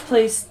first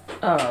placed...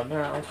 Oh,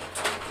 no.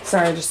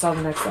 Sorry, I just saw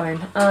the next line.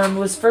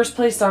 Was first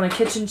placed on a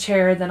kitchen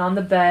chair, then on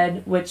the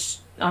bed,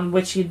 on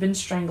which he'd been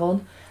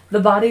strangled.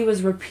 The body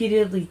was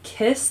repeatedly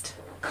kissed,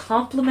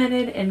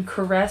 complimented, and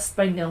caressed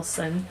by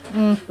Nilsen,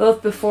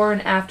 both before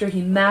and after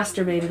he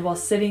masturbated while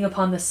sitting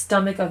upon the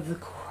stomach of the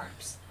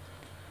corpse.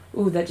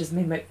 Ooh, that just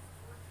made my...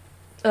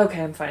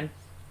 Okay, I'm fine.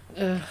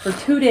 For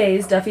 2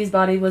 days, Duffy's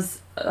body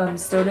was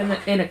stowed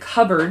in a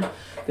cupboard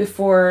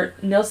before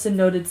Nilsen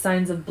noted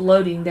signs of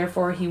bloating,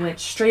 therefore he went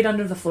straight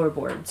under the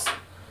floorboards.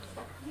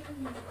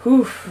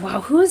 Whew.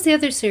 Wow, who is the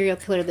other serial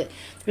killer that...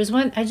 There's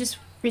one, I just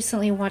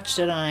recently watched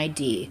it on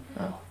ID,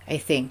 I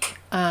think.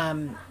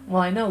 Well,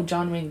 I know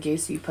John Wayne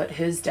Gacy put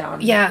his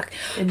down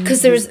in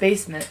his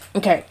basement.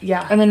 Okay.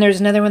 Yeah. And then there's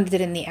another one that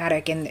did in the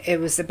attic, and it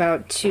was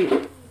about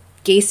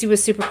Gacy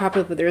was super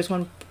popular, but there was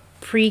one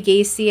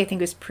pre-Gacy, I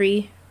think it was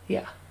pre.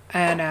 Yeah.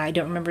 And I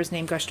don't remember his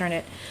name, gosh darn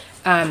it.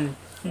 And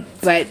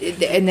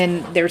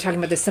then they were talking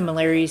about the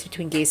similarities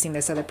between Gacy and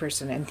this other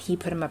person, and he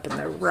put him up in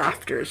the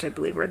rafters, I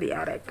believe, or the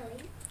attic.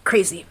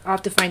 Crazy. I'll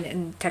have to find it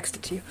and text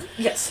it to you.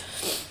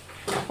 Yes.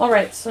 All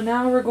right. So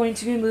now we're going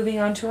to be moving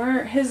on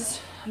to his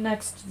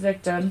next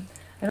victim.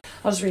 And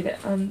I'll just read it.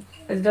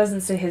 It doesn't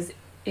say his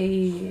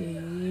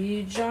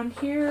age on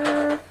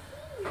here.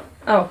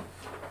 Oh.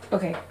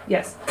 Okay.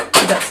 Yes,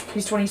 it does.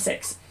 He's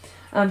 26.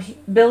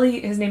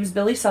 His name is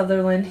Billy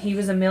Sutherland. He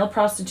was a male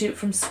prostitute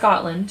from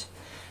Scotland.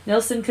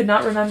 Nilsen could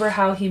not remember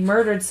how he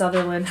murdered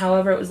Sutherland.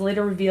 However, it was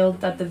later revealed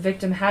that the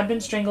victim had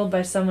been strangled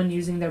by someone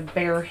using their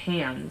bare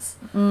hands.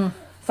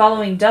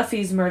 Following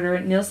Duffy's murder,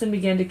 Nilsen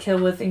began to kill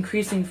with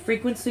increasing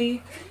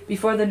frequency.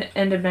 Before the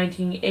end of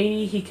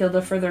 1980, he killed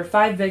a further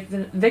 5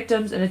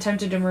 victims and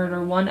attempted to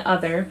murder one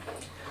other.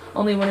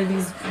 Only one of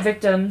these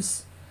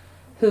victims,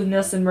 who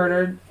Nilsen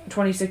murdered,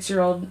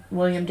 26-year-old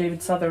William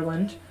David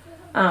Sutherland,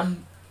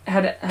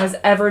 has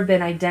ever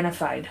been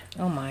identified.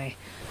 Oh my.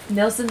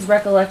 Nilsen's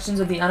recollections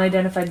of the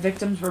unidentified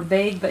victims were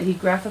vague, but he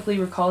graphically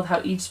recalled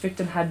how each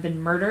victim had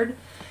been murdered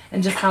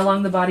and just how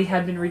long the body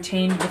had been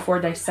retained before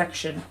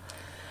dissection.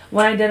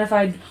 One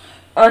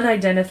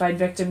unidentified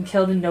victim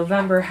killed in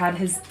November had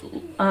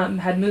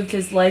moved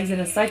his legs in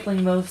a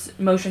cycling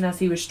motion as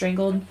he was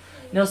strangled.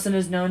 Nilsen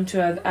is known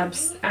to have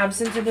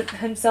absented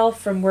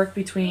himself from work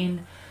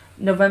between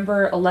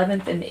November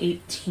 11th and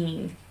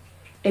 18th.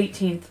 I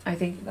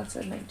think that's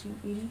in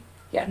 1980.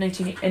 Yeah,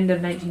 end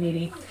of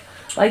 1980.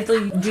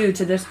 likely due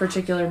to this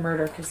particular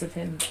murder because of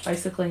him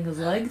bicycling his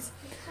legs.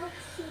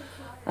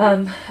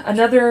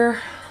 Another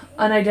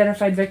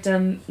unidentified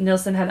victim,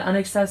 Nilsen had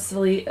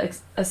unsuccessfully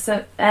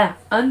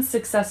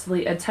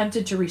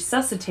attempted to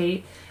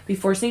resuscitate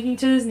before sinking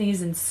to his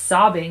knees and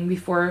sobbing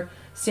before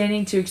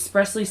standing to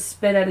expressly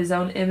spit at his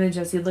own image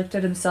as he looked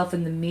at himself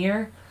in the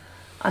mirror.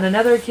 On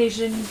another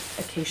occasion,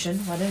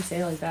 why did I say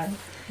it like that?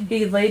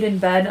 He laid in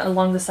bed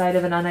along the side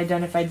of an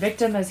unidentified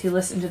victim as he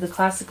listened to the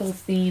classical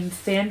theme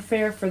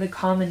Fanfare for the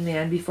Common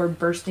Man before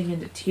bursting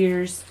into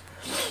tears.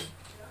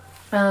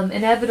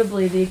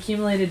 Inevitably, the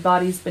accumulated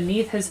bodies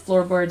beneath his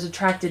floorboards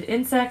attracted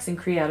insects and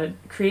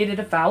created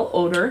a foul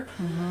odor,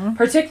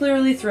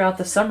 particularly throughout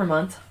the summer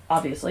month,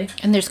 obviously.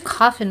 And there's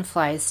coffin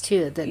flies,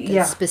 too,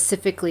 that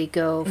specifically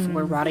go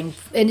for rotting.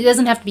 And it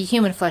doesn't have to be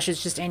human flesh,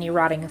 it's just any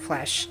rotting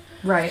flesh.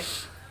 Right.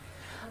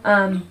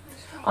 On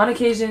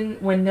occasion,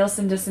 when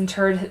Nilsen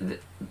disinterred,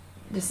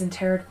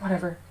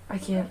 whatever, I'm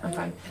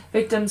fine,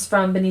 victims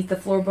from beneath the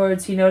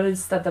floorboards, he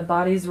noticed that the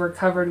bodies were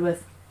covered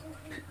with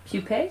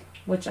pupae,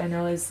 which I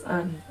know is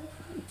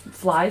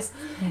flies,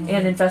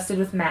 and infested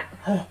with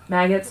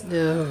maggots.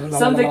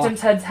 Some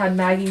victims' heads had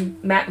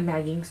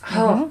maggots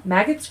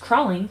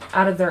crawling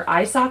out of their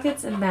eye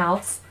sockets and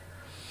mouths.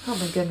 Oh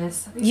my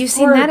goodness. You've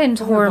seen that in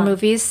horror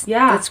movies.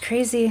 Yeah. That's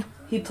crazy.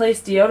 He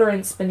placed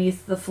deodorants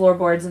beneath the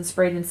floorboards and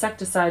sprayed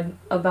insecticide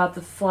about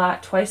the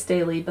flat twice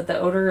daily, but the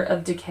odor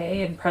of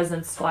decay and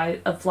presence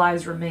of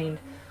flies remained.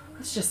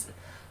 It's just,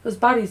 those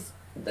bodies...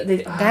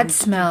 that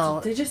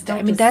smell. They just don't.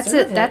 I mean,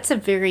 that's a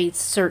very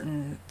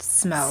certain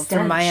smell, stench,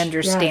 from my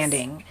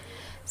understanding. Yes.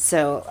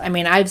 So, I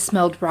mean, I've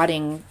smelled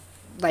rotting,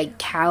 like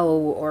cow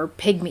or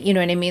pig meat. You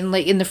know what I mean?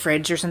 Like in the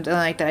fridge or something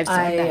like that. I've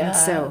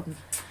smelled that.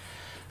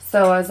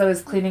 So as I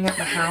was cleaning up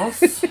my house,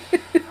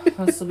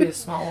 this will be a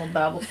small little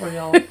babble for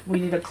y'all. We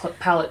need a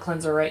palate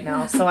cleanser right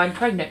now. So I'm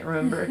pregnant,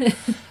 remember?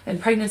 And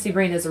pregnancy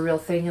brain is a real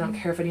thing. I don't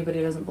care if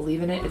anybody doesn't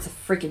believe in it. It's a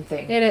freaking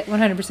thing. It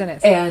 100%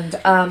 is.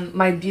 And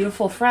my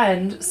beautiful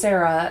friend,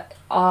 Sarah,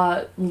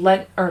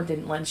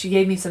 didn't lend. She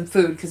gave me some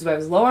food because I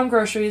was low on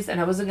groceries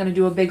and I wasn't going to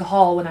do a big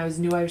haul when I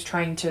knew I was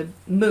trying to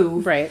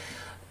move. Right.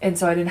 And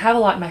so I didn't have a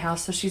lot in my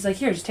house. So she's like,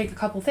 here, just take a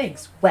couple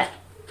things. Well,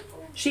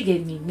 she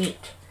gave me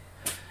meat.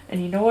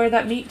 And you know where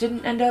that meat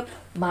didn't end up?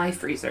 My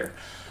freezer.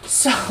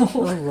 So,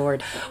 oh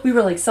Lord, we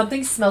were like,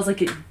 something smells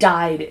like it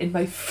died in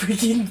my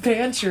freaking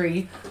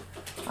pantry.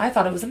 I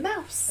thought it was a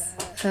mouse.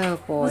 Oh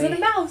boy. Was it a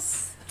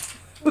mouse?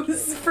 It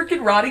was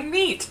freaking rotting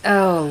meat.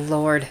 Oh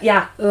Lord.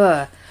 Yeah.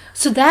 Ugh.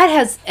 So that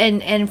has,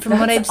 and from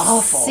what I've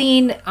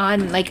seen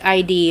on like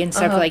ID and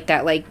stuff like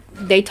that, like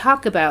they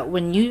talk about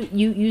when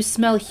you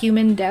smell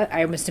human death.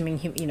 I'm assuming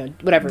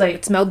whatever. Like,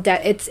 it smelled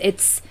death.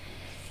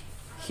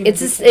 You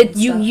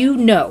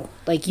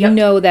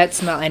know that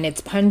smell, and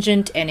it's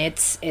pungent, and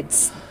it's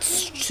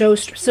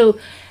so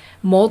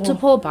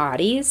multiple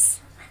bodies.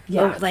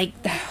 Yeah, like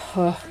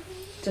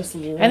just.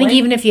 I think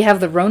even if you have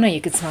the Rona, you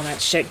could smell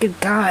that shit. Good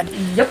God.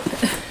 Yep.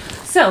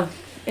 So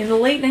in the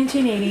late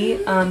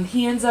 1980,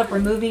 he ends up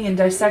removing and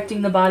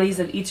dissecting the bodies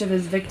of each of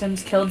his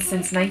victims killed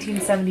since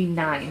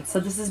 1979. So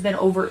this has been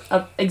over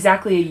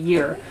exactly a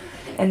year.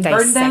 And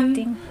burned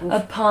them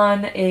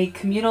upon a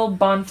communal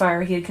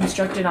bonfire he had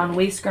constructed on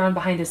waste ground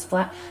behind his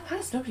flat. How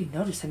does nobody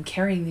notice him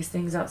carrying these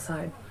things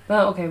outside?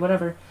 Well, okay,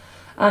 whatever.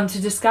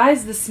 To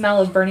disguise the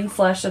smell of burning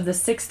flesh of the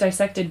 6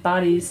 dissected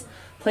bodies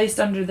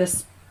placed under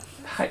this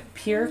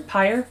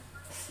pyre,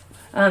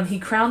 he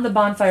crowned the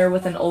bonfire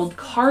with an old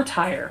car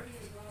tire.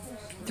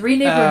 3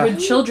 neighborhood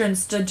children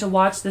stood to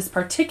watch this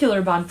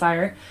particular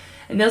bonfire.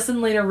 And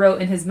Nilsen later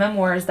wrote in his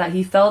memoirs that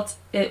he felt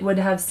it would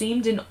have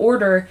seemed in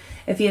order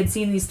if he had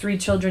seen these 3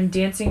 children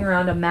dancing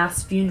around a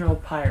mass funeral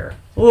pyre.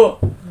 Ugh.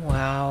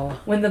 Wow.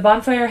 When the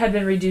bonfire had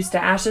been reduced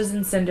to ashes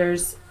and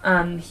cinders,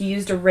 he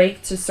used a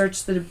rake to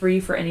search the debris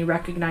for any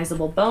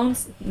recognizable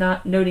bones.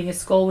 Not noting a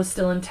skull was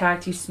still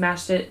intact, he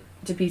smashed it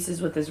to pieces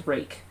with his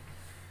rake.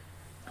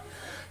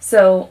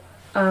 So,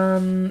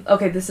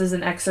 this is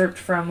an excerpt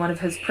from one of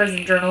his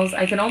prison journals.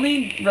 I can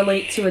only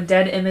relate to a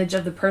dead image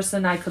of the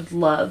person I could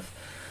love.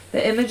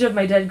 The image of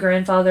my dead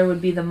grandfather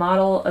would be the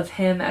model of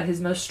him at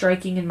his most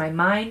striking in my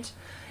mind.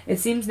 It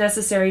seems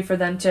necessary for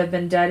them to have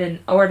been dead in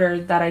order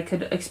that I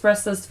could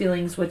express those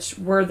feelings which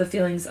were the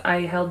feelings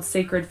I held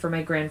sacred for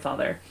my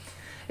grandfather.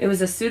 It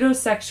was a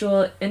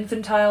pseudo-sexual,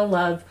 infantile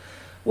love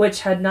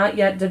which had not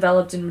yet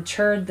developed and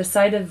matured. The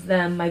sight of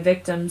them, my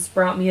victims,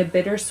 brought me a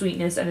bitter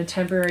sweetness and a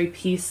temporary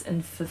peace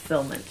and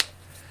fulfillment.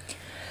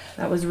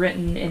 That was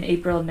written in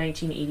April of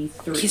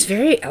 1983. He's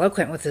very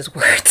eloquent with his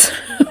words.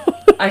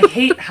 I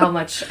hate how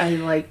much I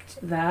liked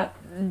that.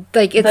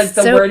 Like, it's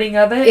the wording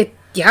of it.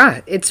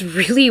 It's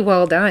really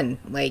well done.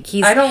 Like,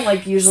 I don't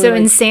like usually. So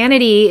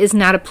insanity is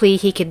not a plea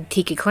he could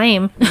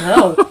claim.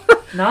 No,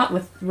 not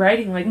with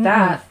writing like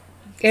that.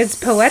 It's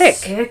poetic.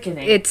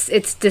 Sickening.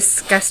 It's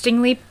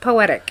disgustingly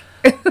poetic.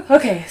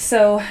 Okay,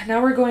 so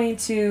now we're going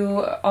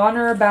to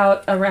honor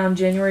around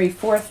January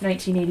 4th,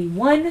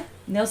 1981.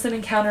 Nilsen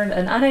encountered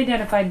an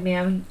unidentified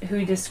man who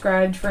he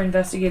described for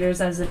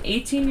investigators as an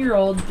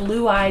 18-year-old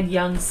blue-eyed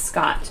young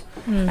Scot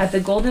at the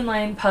Golden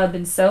Lion pub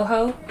in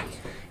Soho.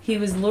 He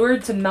was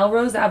lured to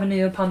Melrose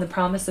Avenue upon the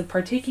promise of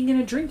partaking in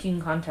a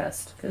drinking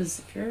contest. Because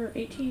if you're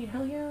 18,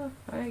 hell yeah,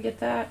 I get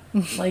that.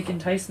 Like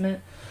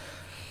enticement.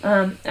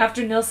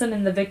 After Nilsen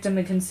and the victim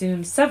had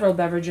consumed several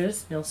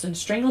beverages, Nilsen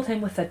strangled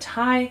him with a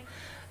tie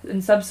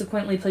and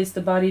subsequently placed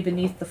the body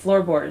beneath the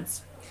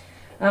floorboards.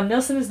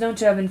 Nilsen is known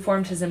to have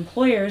informed his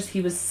employers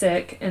he was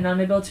sick and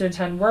unable to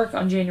attend work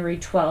on January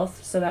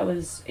 12th, so that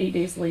was 8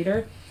 days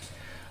later,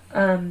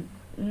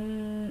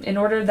 in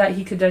order that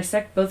he could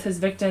dissect both his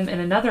victim and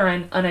another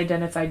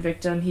unidentified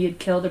victim he had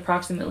killed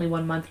approximately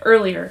 1 month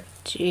earlier.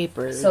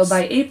 Jeepers. So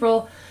by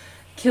April,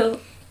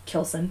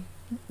 Kilson.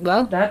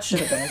 Well, That should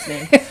have been his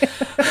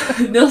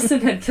name. Nilsen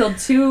had killed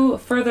 2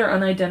 further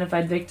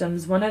unidentified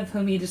victims, one of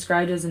whom he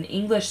described as an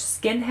English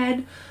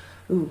skinhead.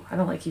 Ooh, I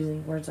don't like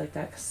using words like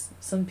that because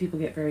some people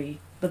get very...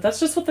 But that's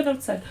just what the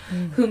note said.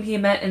 Whom he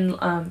met in,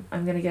 I'm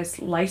going to guess,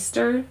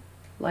 Leicester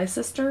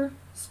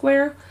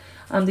Square.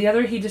 The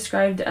other he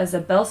described as a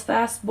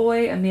Belfast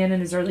boy, a man in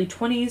his early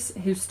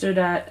 20s, who stood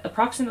at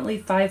approximately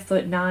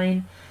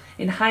 5'9"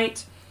 in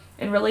height.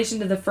 In relation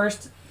to the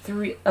first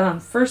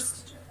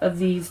of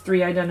these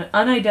 3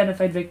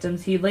 unidentified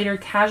victims, he later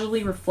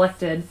casually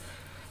reflected,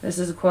 this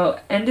is a quote,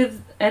 end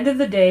of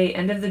the day,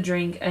 end of the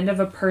drink, end of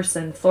a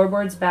person,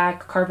 floorboards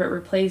back, carpet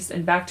replaced,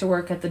 and back to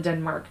work at the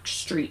Denmark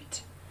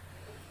Street.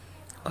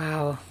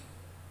 wow.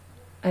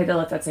 I had to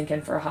let that sink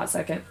in for a hot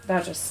second.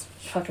 That just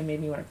fucking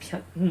made me want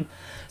to...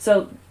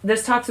 So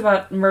this talks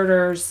about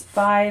murders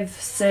 5,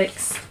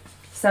 6,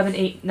 7,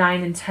 8,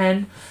 9, and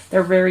 10.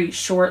 They're very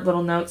short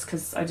little notes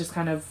because I just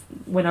kind of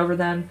went over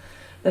them.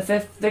 The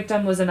 5th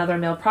victim was another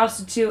male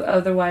prostitute,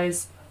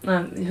 otherwise,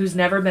 who's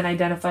never been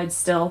identified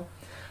still.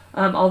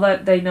 All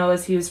that they know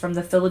is he was from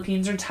the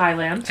Philippines or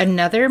Thailand.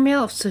 Another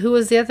male? So who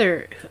was the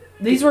other?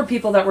 These were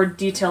people that were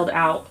detailed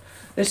out.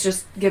 This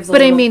just gives a But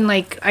little... I mean,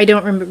 like, I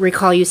don't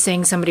recall you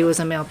saying somebody was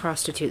a male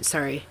prostitute,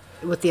 sorry,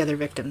 with the other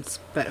victims.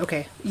 But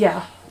okay.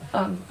 Yeah.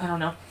 I don't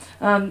know.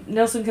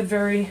 Nilsen could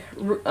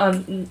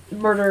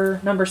murder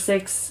number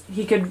 6.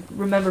 He could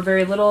remember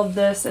very little of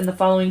this and the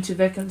following 2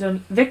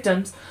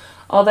 victims.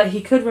 All that he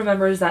could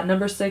remember is that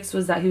number 6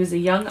 was that he was a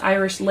young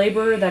Irish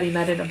laborer that he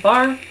met in a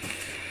bar.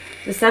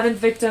 The 7th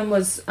victim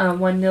was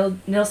one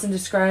Nilsen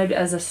described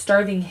as a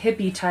starving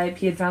hippie type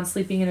he had found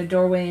sleeping in a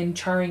doorway in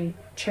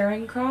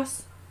Charing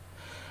Cross.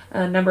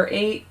 Number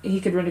 8, he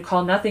could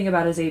recall nothing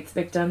about his 8th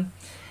victim.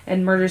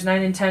 And murders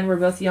 9 and 10 were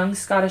both young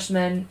Scottish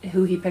men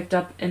who he picked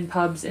up in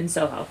pubs in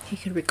Soho. He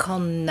could recall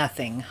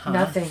nothing, huh?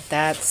 Nothing.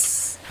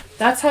 That's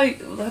how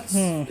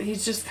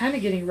he's just kind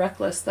of getting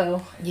reckless,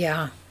 though.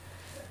 yeah.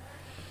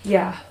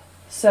 Yeah.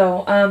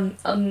 So,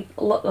 the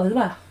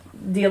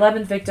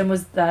 11th victim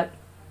was that...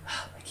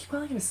 I keep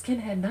calling him a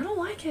skinhead, and I don't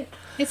like it.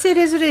 It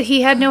is what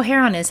he had no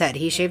hair on his head.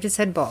 He shaved his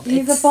head bald.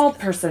 He's a bald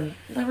person.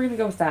 Now we're going to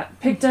go with that.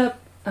 Picked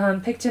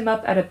him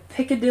up at a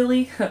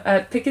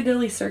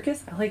Piccadilly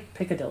Circus. I like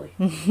Piccadilly.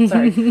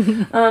 Sorry.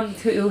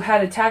 Who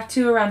had a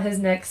tattoo around his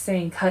neck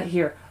saying, "Cut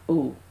here."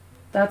 Ooh,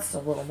 that's a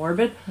little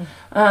morbid.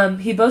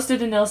 He boasted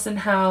to Nilsen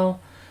how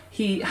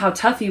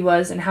tough he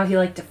was and how he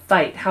liked to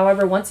fight.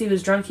 However, once he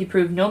was drunk, he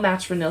proved no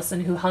match for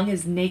Nilsen, who hung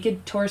his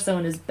naked torso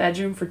in his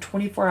bedroom for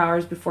 24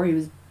 hours before he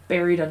was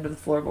buried under the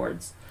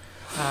floorboards.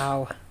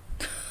 Wow.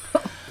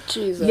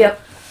 Jesus. Yep.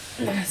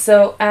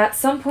 So, at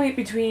some point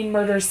between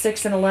murders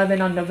 6 and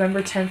 11 on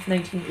November 10th,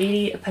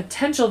 1980, a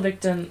potential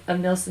victim of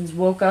Nilsen's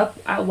woke up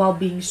while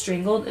being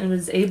strangled and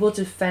was able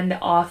to fend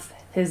off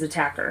his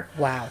attacker.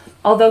 Wow.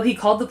 Although he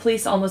called the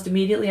police almost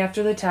immediately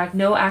after the attack,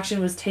 no action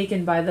was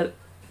taken by the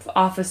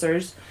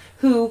officers,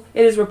 who,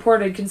 it is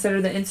reported,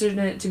 consider the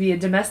incident to be a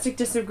domestic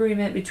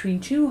disagreement between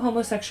 2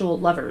 homosexual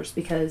lovers,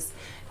 because,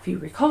 if you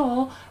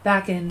recall,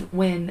 back in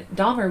when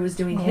Dahmer was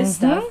doing his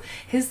stuff,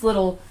 his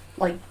little...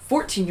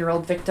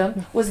 14-year-old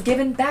victim was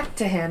given back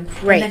to him,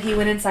 right. And then he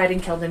went inside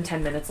and killed him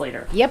 10 minutes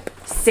later. Yep.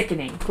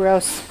 Sickening.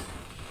 Gross.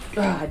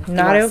 God,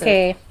 not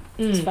okay.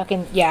 It's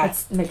fucking, yeah.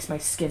 That makes my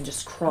skin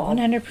just crawl.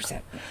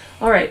 100%.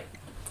 All right.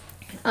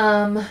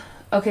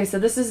 Okay, so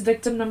this is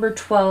victim number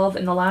 12,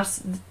 and the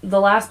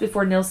last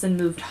before Nilsen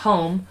moved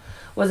home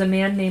was a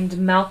man named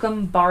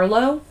Malcolm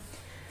Barlow.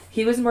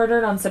 He was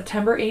murdered on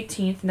September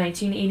 18th,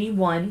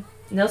 1981.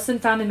 Nilsen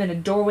found him in a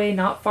doorway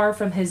not far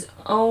from his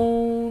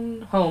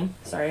own home.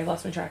 Sorry, I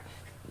lost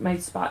my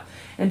spot.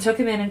 And took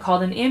him in and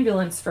called an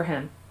ambulance for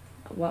him.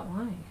 What?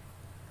 Why?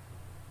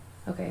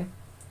 Okay.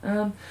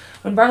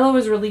 When Barlow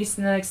was released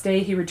the next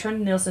day, he returned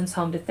to Nilsen's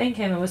home to thank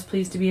him and was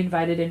pleased to be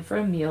invited in for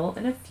a meal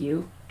and a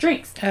few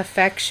drinks.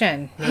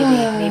 Affection.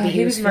 Maybe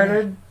he was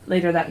murdered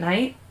later that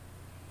night.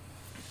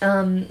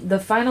 The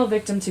final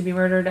victim to be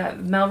murdered at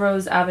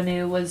Melrose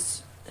Avenue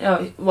was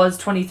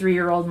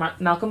 23-year-old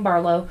Malcolm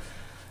Barlow,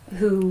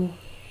 who,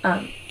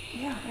 I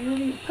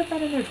already put that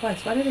in there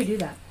twice. Why did I do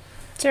that?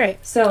 It's all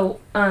right. So,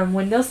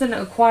 when Nilsen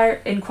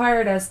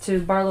inquired as to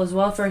Barlow's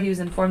welfare, he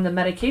was informed the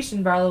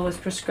medication Barlow was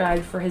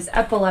prescribed for his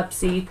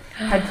epilepsy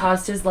had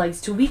caused his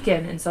legs to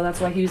weaken, and so that's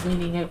why he was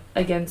leaning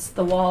against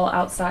the wall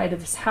outside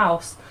of his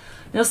house.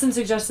 Nilsen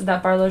suggested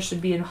that Barlow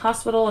should be in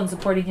hospital, and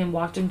supporting him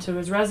walked him to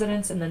his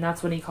residence, and then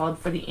that's when he called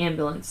for the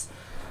ambulance.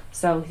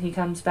 So he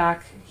comes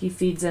back, he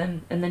feeds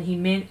him, and then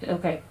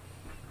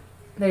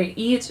they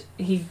eat,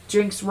 he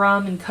drinks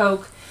rum and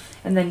Coke,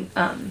 and then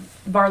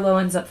Barlow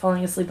ends up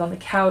falling asleep on the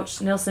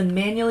couch. Nilsen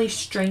manually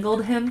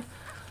strangled him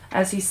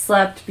as he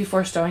slept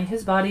before stowing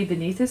his body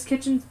beneath his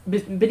kitchen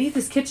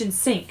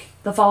sink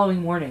the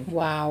following morning.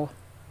 Wow.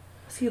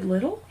 Was he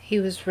little? He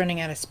was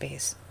running out of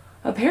space.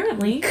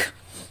 Apparently.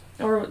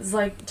 Or it was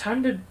like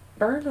time to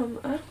burn him.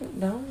 I don't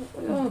know.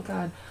 Oh,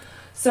 God.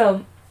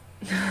 So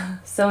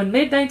in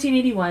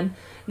mid-1981,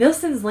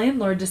 Nilsen's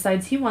landlord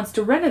decides he wants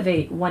to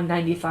renovate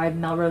 195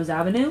 Melrose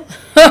Avenue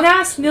and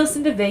asks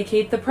Nilsen to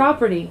vacate the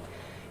property.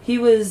 He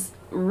was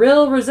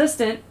real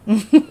resistant.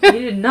 He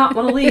did not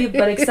want to leave,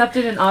 but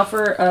accepted an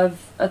offer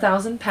of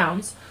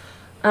 £1,000.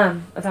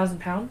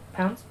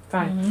 £1,000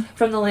 fine,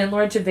 from the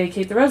landlord to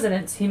vacate the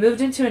residence. He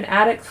moved into an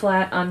attic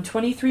flat on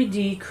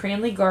 23D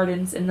Cranley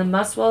Gardens in the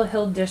Muswell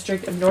Hill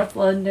district of North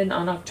London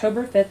on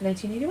October 5th,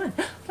 1981.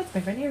 That's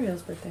my friend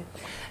Ariel's birthday.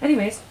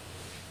 Anyways,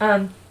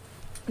 the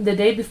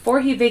day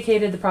before he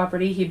vacated the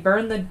property, he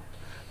burned the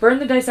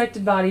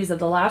dissected bodies of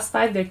the last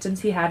 5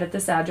 victims he had at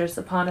this address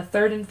upon a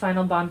third and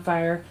final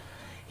bonfire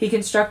he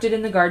constructed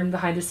in the garden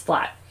behind his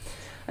flat.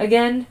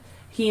 Again,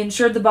 he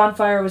ensured the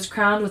bonfire was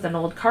crowned with an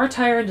old car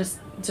tire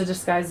to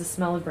disguise the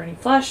smell of burning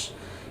flesh.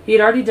 He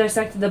had already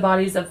dissected the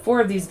bodies of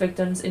 4 of these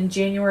victims in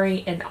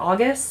January and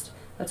August.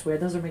 That's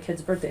weird. Those are my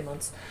kids' birthday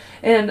months.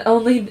 And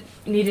only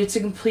needed to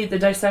complete the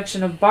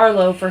dissection of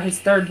Barlow for his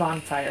 3rd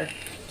bonfire.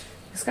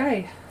 This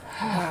guy...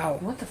 Wow.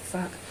 What the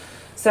fuck?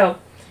 So,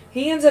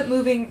 he ends up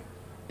moving...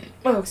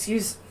 Oh,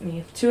 excuse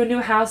me. To a new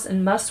house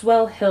in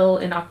Muswell Hill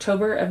in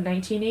October of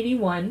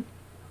 1981.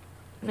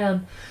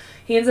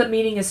 He ends up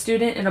meeting a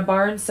student in a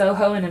bar in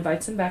Soho and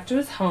invites him back to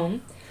his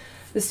home.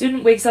 The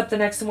student wakes up the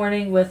next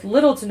morning with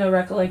little to no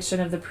recollection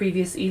of the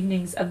previous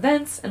evening's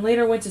events and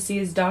later went to see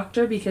his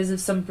doctor because of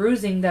some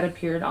bruising that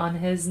appeared on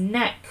his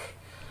neck.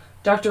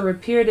 Doctor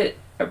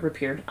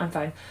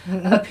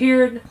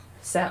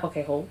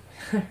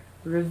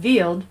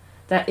revealed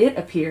that it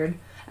appeared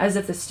as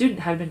if the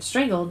student had been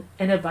strangled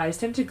and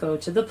advised him to go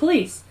to the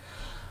police.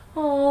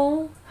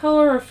 Oh,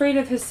 however, afraid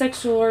of his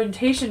sexual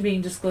orientation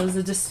being disclosed,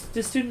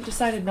 the student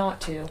decided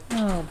not to.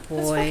 Oh, boy.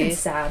 That's fucking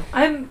sad.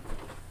 I'm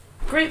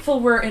grateful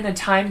we're in a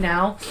time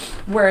now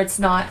where it's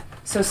not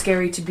so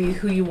scary to be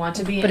who you want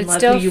to be, but and it's love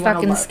still who you want to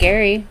fucking love.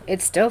 scary.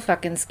 It's still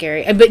fucking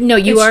scary. But no,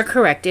 you are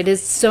correct. It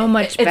is so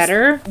much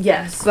better.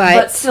 Yes,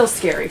 but still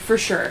scary for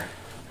sure.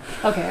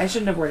 Okay, I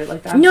shouldn't have worded it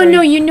like that. No,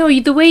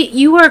 the way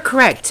you are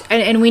correct,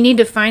 and we need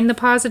to find the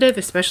positive,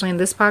 especially in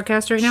this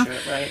podcast right now.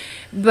 Sure,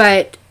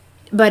 right.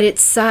 But it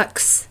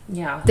sucks.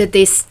 Yeah. That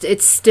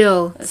it's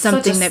still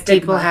something that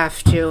people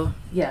have to.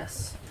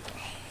 Yes.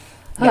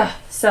 Yeah.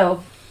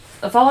 So,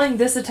 following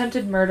this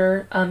attempted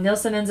murder,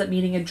 Nilsen ends up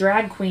meeting a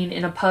drag queen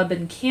in a pub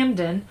in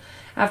Camden.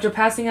 After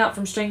passing out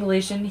from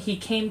strangulation, he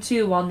came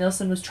to while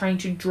Nilsen was trying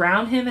to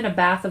drown him in a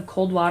bath of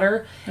cold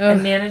water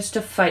and managed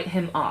to fight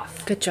him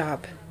off. Good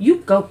job. You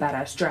go,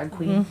 badass drag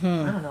queen.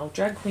 I don't know.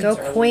 Drag queens go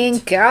are queen,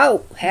 elite.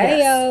 go.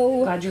 Hey-o.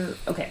 Yes. Glad you're...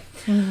 Okay.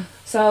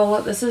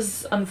 So, this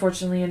is,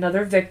 unfortunately,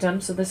 another victim.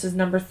 So, this is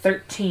number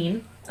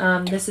 13.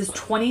 This is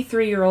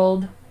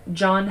 23-year-old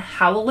John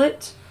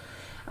Howlett.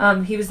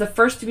 He was the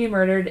first to be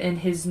murdered in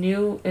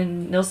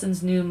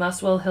Nilsen's new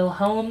Muswell Hill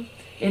home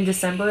in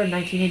December of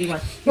 1981.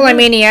 Well, I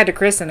mean, he had to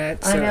christen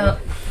it, so... I know.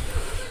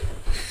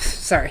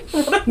 Sorry.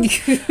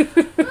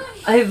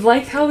 I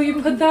like how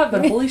you put that,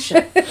 but holy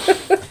shit.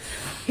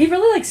 He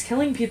really likes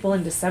killing people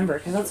in December,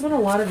 because that's when a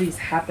lot of these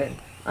happen.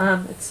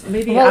 It's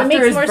maybe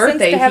after his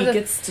birthday, he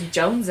gets to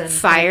Jones and...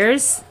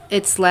 Fires.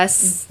 It's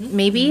less,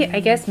 maybe, I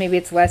guess, maybe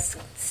it's less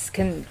I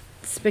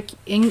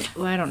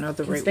don't know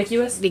the right...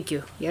 Conspicuous? Thank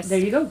you, yes. There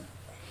you go.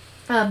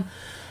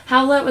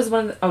 Howlett was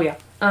one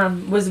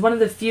of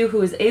the few who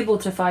was able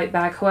to fight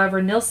back.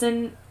 However,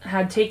 Nilsen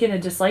had taken a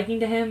disliking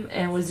to him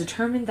and was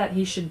determined that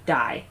he should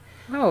die.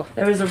 Oh.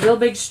 There was a real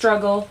big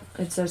struggle.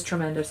 It says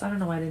tremendous. I don't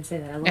know why I didn't say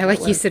that. I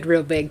like you said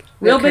real big.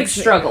 Real big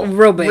struggle.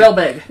 Real big. Real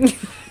big.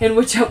 In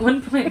which at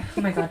one point,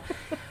 oh my god,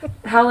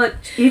 Howlett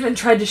even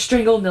tried to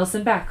strangle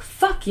Nilsen back.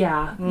 Fuck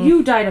yeah.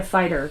 You died a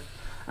fighter.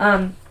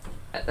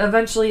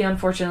 Eventually,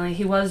 unfortunately,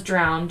 he was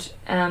drowned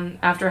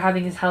after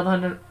having his held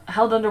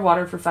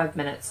underwater for 5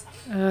 minutes.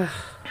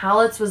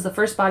 Howlett's was the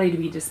first body to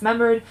be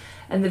dismembered,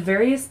 and the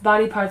various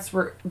body parts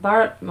were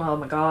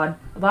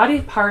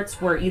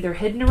either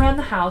hidden around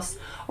the house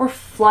or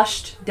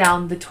flushed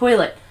down the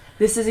toilet.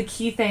 This is a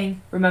key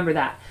thing. Remember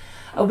that.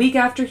 A week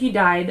after he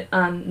died,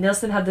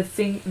 Nilsen had the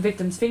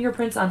victim's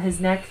fingerprints on his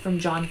neck from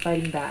John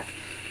fighting back.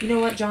 You know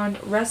what, John?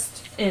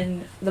 Rest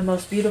in the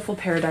most beautiful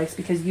paradise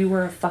because you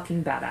were a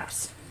fucking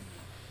badass.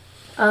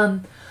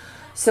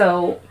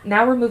 So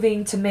now we're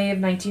moving to May of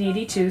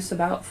 1982, so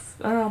about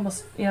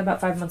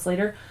about 5 months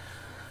later.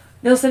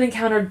 Nilsen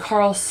encountered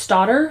Carl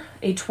Stoddard,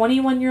 a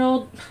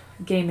 21-year-old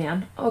gay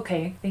man.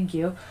 Okay, thank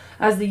you.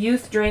 As the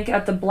youth drank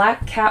at the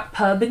Black Cat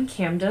pub in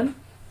Camden.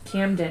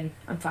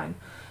 I'm fine.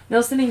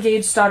 Nilsen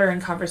engaged Stoddard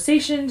in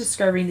conversation,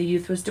 discovering the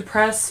youth was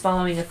depressed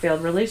following a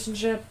failed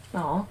relationship.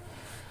 Aw.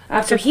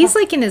 So he's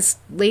like in his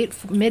mid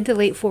to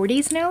late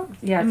 40s now?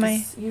 Yeah,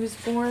 he was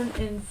born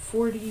in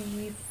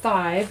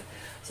 45,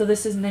 so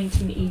this is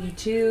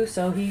 1982,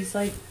 so he's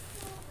like,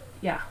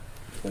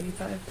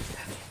 45,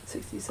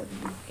 60,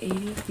 70,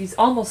 80. He's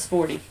almost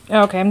 40.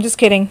 Okay, I'm just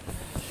kidding.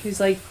 He's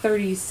like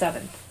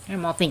 37.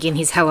 I'm all thinking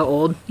he's hella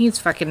old. He's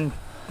fucking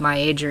my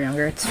age or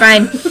younger. It's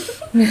fine.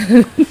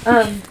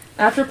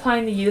 After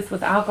plying the youth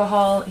with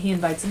alcohol, he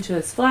invites him to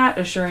his flat,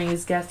 assuring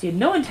his guest he had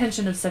no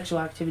intention of sexual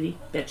activity.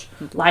 Bitch.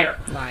 Liar.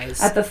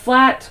 Lies. At the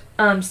flat,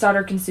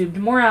 Stoddard consumed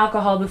more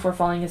alcohol before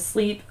falling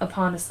asleep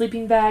upon a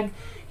sleeping bag.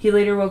 He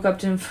later woke up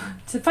to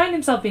find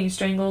himself being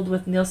strangled,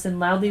 with Nilsen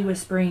loudly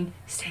whispering,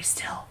 "Stay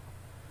still."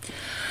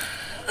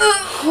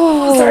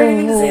 Oh, sorry, I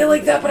didn't mean to say it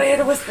like that, but I had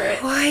to whisper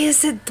it. Why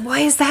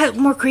is that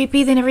more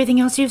creepy than everything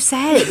else you've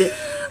said?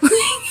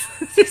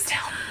 Stay still.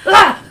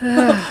 Ah!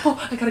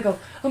 Oh, I gotta go.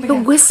 Oh my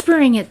God.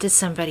 Whispering it to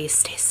somebody,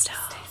 stay still.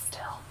 Stay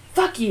still.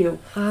 Fuck you.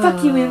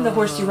 Fuck you and the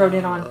horse you rode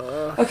in on.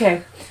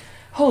 Okay.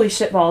 Holy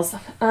shitballs.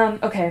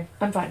 Okay,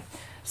 I'm fine.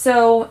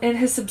 So, in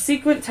his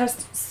subsequent, I'm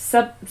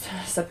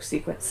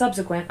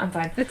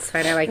fine. It's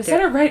fine, I liked I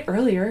said it right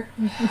earlier.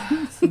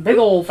 It's a big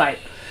old fight.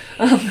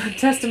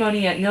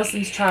 Testimony at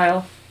Nilsen's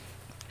trial.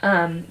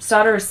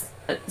 Stoddard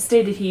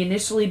stated he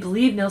initially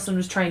believed Nilsen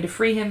was trying to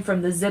free him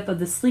from the zip of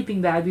the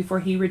sleeping bag before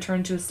he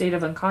returned to a state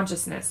of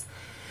unconsciousness.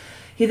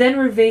 He then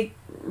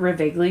vaguely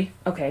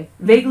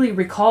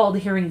recalled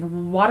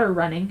hearing water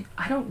running.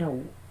 I don't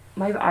know.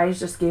 My eyes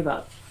just gave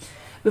up.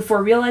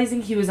 Before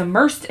realizing he was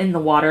immersed in the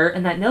water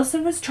and that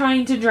Nilsen was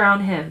trying to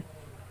drown him.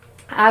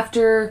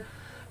 After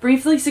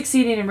briefly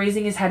succeeding in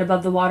raising his head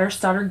above the water,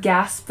 Stoddard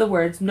gasped the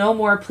words, "No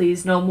more,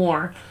 please, no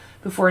more,"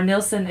 before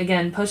Nilsen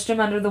again pushed him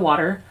under the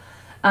water.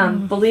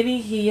 Believing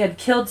he had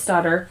killed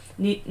Stoddard,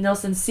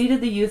 Nilsen seated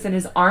the youth in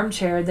his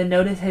armchair, then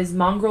noted his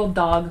mongrel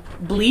dog,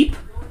 Bleep.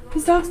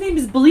 His dog's name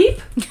is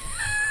Bleep?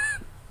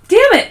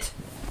 Damn it!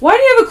 Why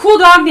do you have a cool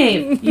dog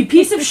name, you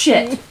piece of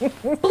shit?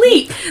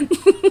 Bleep!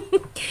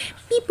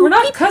 We're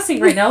not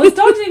cussing right now. His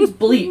dog's name's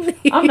Bleep.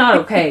 I'm not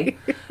okay.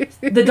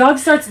 The dog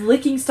starts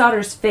licking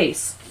Stoddard's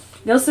face.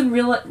 Nilsen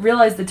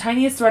realized the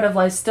tiniest thread of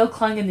life still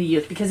clung in the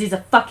youth because he's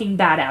a fucking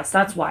badass.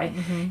 That's why.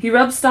 He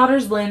rubbed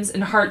Stoddard's limbs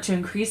and heart to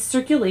increase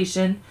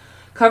circulation,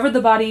 covered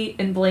the body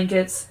in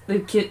blankets,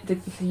 the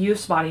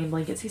youth's body in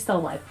blankets. He's still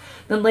alive.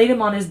 Then laid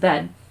him on his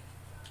bed.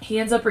 He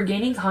ends up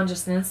regaining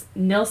consciousness.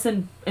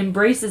 Nilsen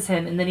embraces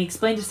him, and then he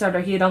explained to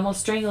Stoddard he had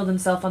almost strangled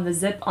himself on the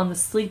zip on the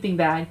sleeping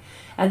bag,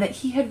 and that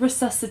he had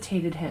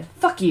resuscitated him.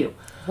 Fuck you.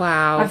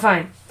 Wow. I'm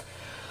fine.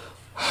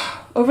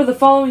 Over the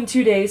following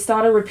 2 days,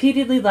 Stoddard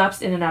repeatedly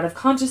lapsed in and out of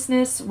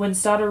consciousness. When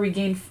Stoddard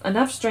regained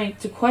enough strength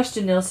to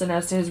question Nilsen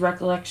as to his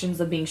recollections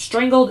of being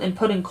strangled and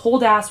put in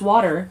cold-ass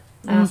water,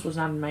 ass was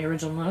not in my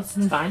original notes,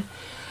 it's fine,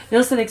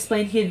 Nilsen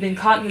explained he had been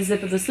caught in the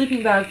zip of the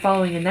sleeping bag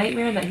following a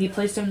nightmare and that he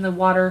placed him in the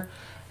water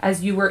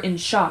as you were in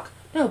shock.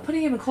 No,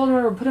 putting him in cold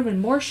water would put him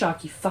in more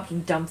shock, you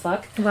fucking dumb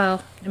fuck.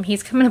 Well, I mean,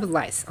 he's coming up with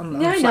lies.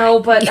 Yeah, I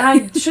know, but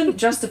I shouldn't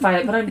justify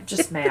it, but I'm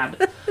just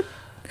mad.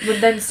 But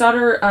then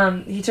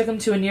Stoddard, he took him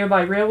to a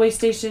nearby railway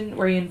station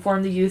where he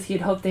informed the youth he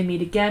had hoped they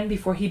meet again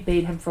before he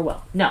bade him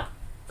farewell. No,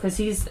 because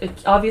he's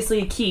obviously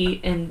a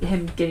key in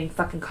him getting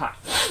fucking caught.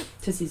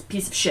 Because he's a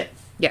piece of shit.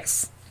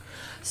 Yes.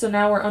 So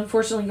now we're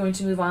unfortunately going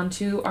to move on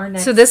to our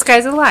next... So this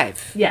guy's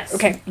alive? Yes.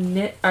 Okay.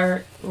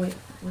 Wait,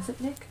 was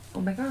it Nick?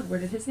 Oh my God, where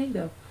did his name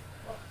go?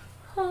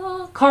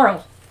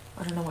 Carl.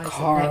 I don't know why I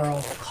said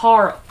Nick.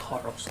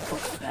 Carl's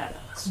fucking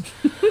badass.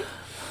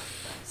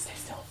 Stay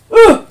still.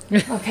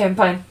 Okay, I'm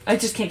fine. I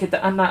just can't get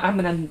that. I'm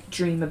gonna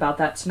dream about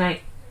that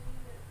tonight.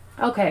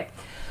 Okay.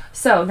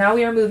 So now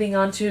we are moving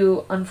on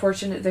to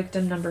unfortunate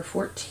victim number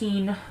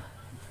 14.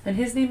 And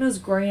his name is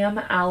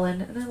Graham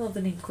Allen. And I love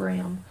the name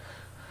Graham.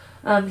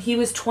 He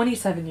was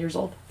 27 years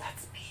old.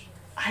 That's me.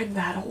 I'm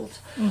that old.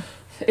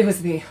 It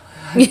was me.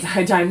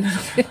 I died in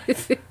another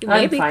life.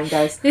 I'm fine,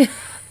 guys.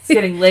 It's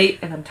getting late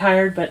and I'm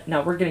tired, but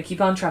no, we're going to keep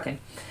on trucking.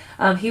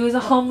 He was a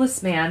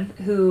homeless man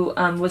who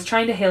was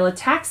trying to hail a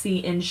taxi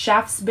in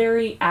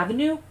Shaftesbury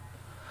Avenue.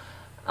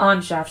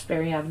 On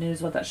Shaftesbury Avenue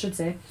is what that should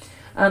say.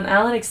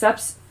 Allen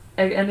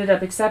ended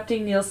up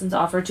accepting Nilsen's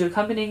offer to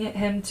accompany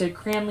him to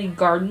Cranley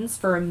Gardens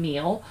for a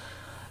meal.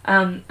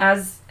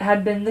 As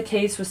had been the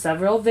case with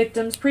several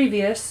victims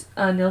previous,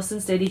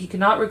 Nilsen stated he could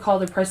not recall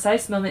the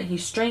precise moment he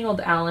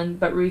strangled Allen,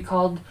 but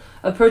recalled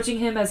approaching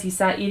him as he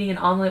sat eating an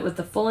omelet with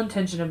the full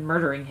intention of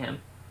murdering him.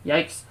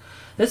 Yikes.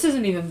 This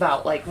isn't even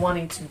about,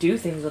 wanting to do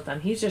things with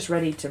them. He's just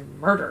ready to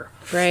murder.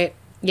 Right.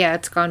 Yeah,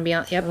 it's gone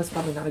beyond... Yep. That's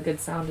probably not a good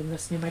sound in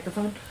this new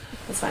microphone.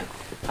 That's fine.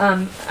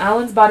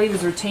 Allen's body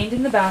was retained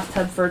in the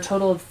bathtub for a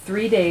total of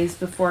 3 days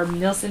before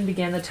Nilsen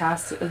began the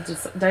task of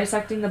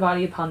dissecting the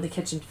body upon the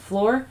kitchen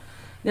floor.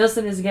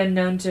 Nilsen is again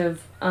known to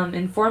have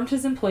informed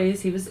his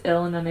employees he was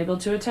ill and unable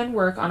to attend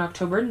work on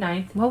October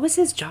 9th. What was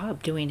his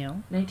job? Do we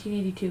know?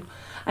 1982.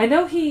 I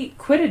know he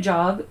quit a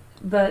job,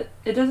 but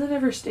it doesn't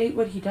ever state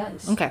what he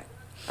does. Okay.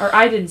 Or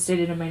I didn't state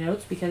it in my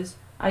notes because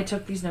I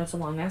took these notes a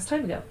long ass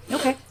time ago.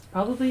 Okay.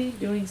 Probably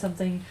doing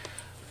something.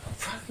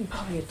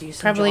 Probably a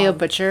decent Probably job. a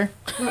butcher.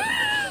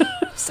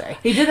 Sorry.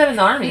 He did that in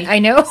the army. I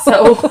know.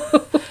 So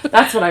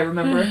that's what I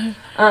remember.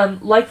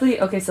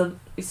 Likely, okay, so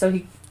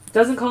he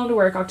doesn't call into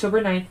work October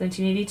 9th,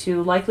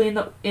 1982, likely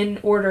in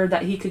order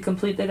that he could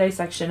complete the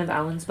dissection of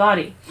Alan's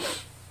body.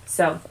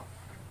 So.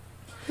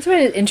 That's why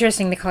it's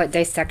interesting to call it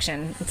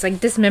dissection. It's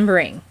like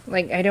dismembering.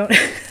 Like, I don't...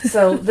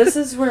 So this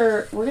is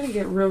where we're going to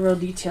get real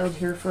detailed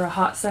here for a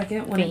hot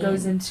second when it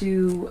goes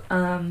into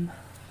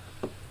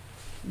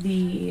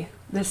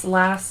this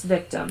last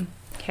victim.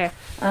 Okay.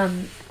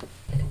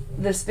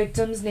 This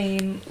victim's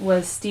name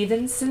was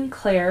Stephen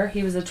Sinclair.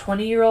 He was a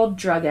 20-year-old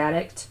drug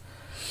addict.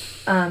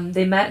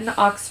 They met on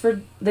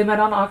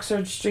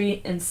Oxford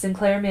Street, and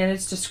Sinclair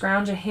managed to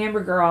scrounge a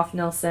hamburger off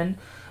Nilsen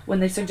when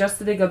they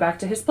suggested they go back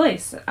to his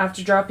place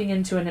after dropping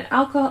into an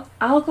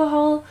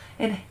alcohol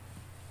and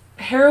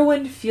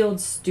heroin-fueled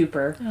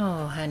stupor.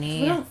 Oh,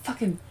 honey. We don't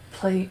fucking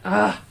play...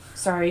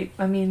 Sorry.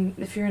 I mean,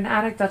 if you're an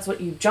addict, that's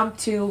what you jump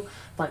to.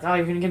 Like, oh,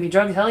 you're gonna give me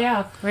drugs? Hell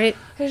yeah. Right.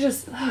 It's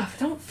just,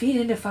 don't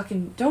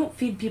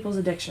feed people's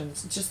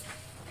addictions. It's just...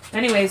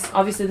 Anyways,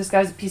 obviously this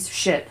guy's a piece of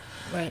shit.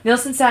 Right.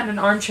 Nilsen sat in an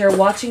armchair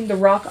watching the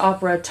rock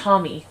opera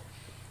Tommy.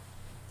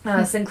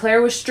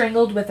 Sinclair was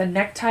strangled with a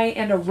necktie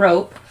and a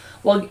rope.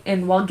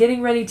 While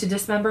getting ready to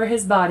dismember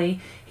his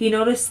body, he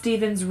noticed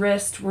Stephen's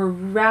wrists were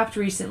wrapped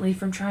recently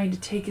from trying to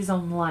take his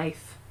own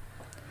life.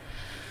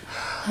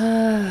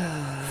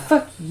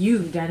 Fuck you,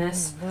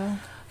 Dennis. Oh, well.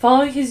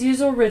 Following his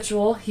usual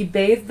ritual, he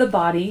bathed the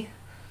body,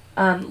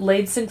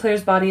 laid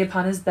Sinclair's body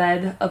upon his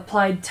bed,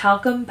 applied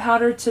talcum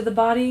powder to the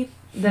body,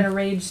 then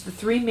arranged the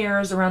 3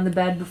 mirrors around the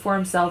bed before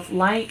himself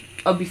lying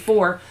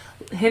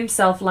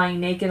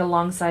naked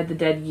alongside the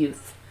dead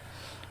youth.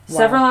 Wow.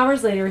 Several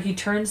hours later, he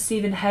turned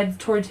Stephen's head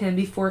towards him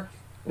before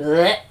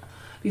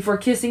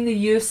kissing the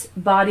youth's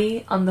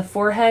body on the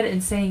forehead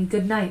and saying,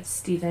 "Good night,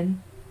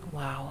 Stephen."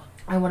 Wow.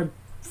 I want to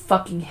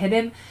fucking hit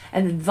him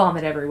and then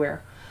vomit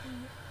everywhere.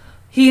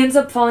 He ends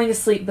up falling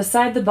asleep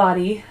beside the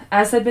body,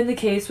 as had been the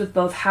case with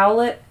both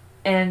Howlett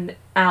and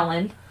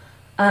Allen.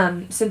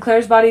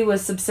 Sinclair's body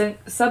was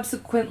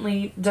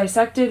subsequently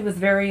dissected with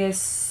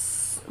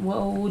various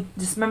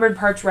dismembered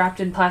parts wrapped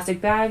in plastic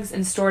bags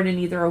and stored in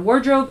either a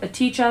wardrobe, a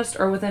tea chest,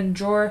 or within a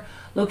drawer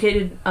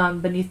located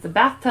beneath the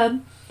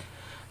bathtub.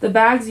 The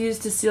bags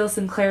used to seal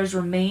Sinclair's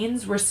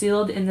remains were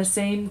sealed in the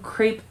same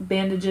crepe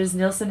bandages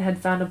Nilsen had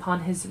found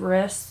upon his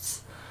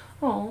wrists.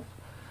 Oh.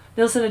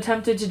 Nilsen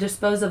attempted to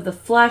dispose of the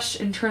flesh,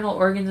 internal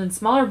organs, and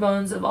smaller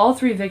bones of all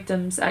 3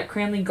 victims at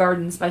Cranley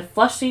Gardens by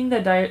flushing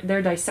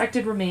their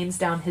dissected remains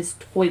down his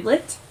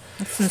toilet.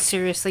 That's some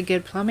seriously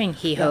good plumbing,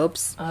 he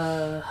hopes.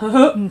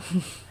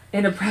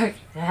 In a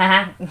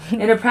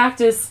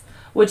practice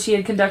which he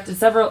had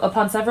conducted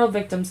upon several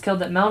victims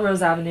killed at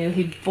Melrose Avenue,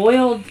 he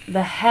boiled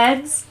the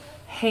heads,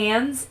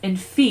 hands, and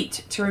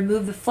feet to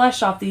remove the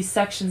flesh off these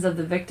sections of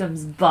the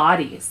victims'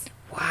 bodies.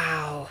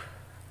 Wow.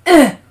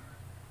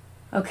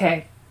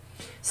 Okay.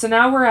 So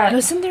now we're at...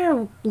 Wasn't there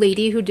a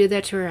lady who did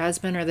that to her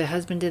husband, or the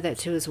husband did that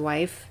to his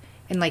wife,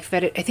 and like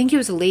fed it? I think it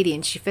was a lady,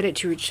 and she fed it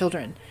to her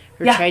children.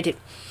 Or tried to.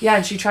 Yeah,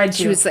 and she tried to.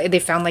 She was like, they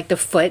found like the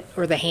foot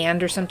or the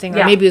hand or something,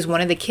 or maybe it was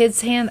one of the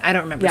kids' hand. I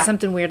don't remember.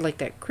 Something weird like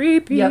that.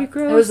 Creepy,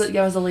 gross. It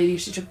was a lady.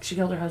 She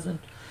killed her husband.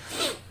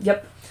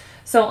 Yep.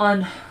 So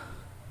on.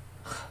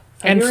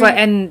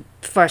 And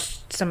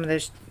flushed some of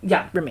those.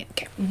 Yeah. Remain.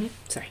 Okay. Mm-hmm.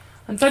 Sorry.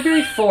 On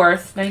February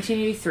 4th,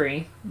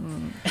 1983,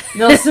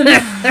 Nilsen... I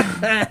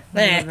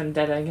have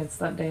vendetta against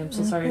that day. I'm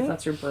so sorry if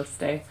that's your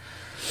birthday.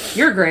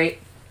 You're great.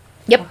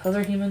 Yep.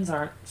 Other humans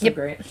aren't so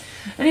great.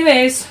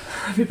 Anyways,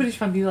 everybody's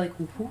trying to be like,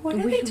 what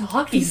are they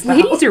talking These about?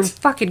 ladies are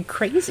fucking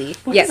crazy.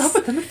 What is up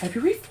with them on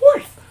February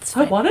 4th?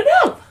 I want to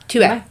know. Too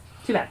bad.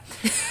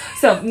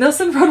 So,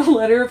 Nilsen wrote a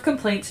letter of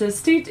complaint to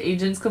estate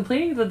agents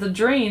complaining that the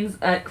drains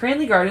at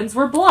Cranley Gardens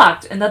were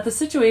blocked and that the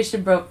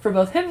situation for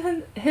both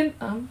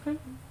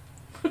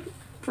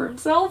for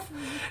himself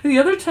and the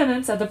other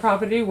tenants at the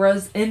property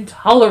was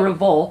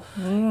intolerable.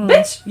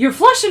 Bitch, you're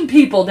flushing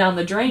people down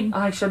the drain. Oh,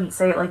 I shouldn't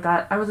say it like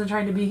that. I wasn't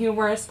trying to be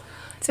humorous.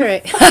 It's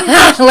alright.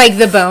 Like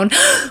the bone.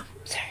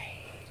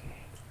 Sorry.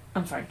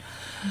 I'm fine.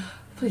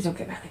 Please don't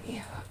get mad at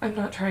me. I'm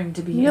not trying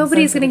to be...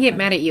 Nobody's gonna get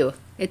mad at you.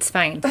 It's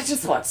fine. I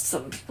just watched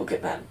some people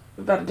get mad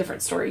about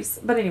different stories.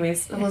 But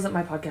anyways, it wasn't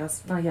my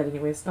podcast. Not yet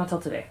anyways. Not till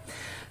today.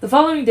 The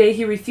following day,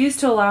 he refused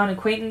to allow an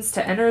acquaintance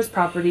to enter his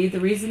property, the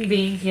reason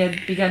being he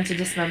had begun to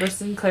dismember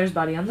Sinclair's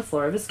body on the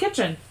floor of his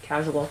kitchen.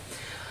 Casual.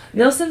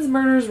 Nilsen's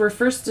murders were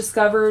first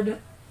discovered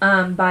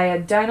by a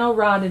Dino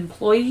Rod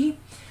employee,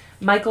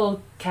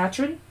 Michael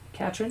Catran,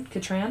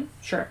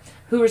 sure,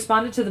 who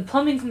responded to the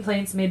plumbing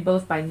complaints made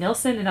both by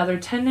Nilsen and other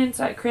tenants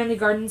at Cranley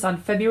Gardens on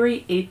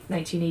February 8,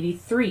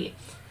 1983.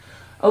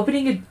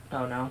 Opening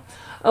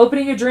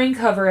a drain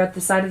cover at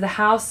the side of the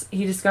house,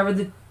 he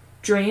discovered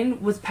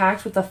drain was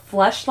packed with a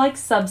flesh-like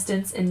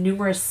substance and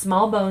numerous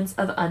small bones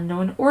of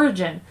unknown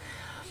origin.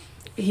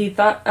 He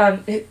thought,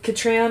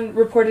 Catran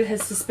reported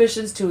his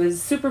suspicions to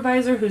his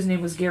supervisor, whose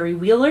name was Gary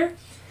Wheeler.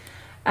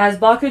 As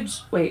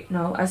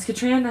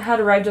Catran had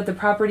arrived at the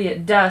property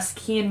at dusk,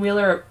 he and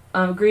Wheeler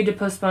agreed to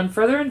postpone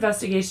further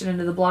investigation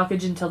into the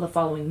blockage until the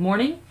following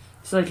morning,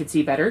 so they could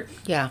see better.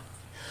 Yeah.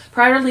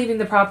 Prior to leaving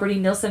the property,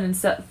 Nilsen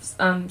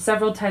and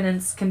several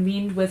tenants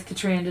convened with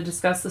Catran to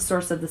discuss the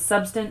source of the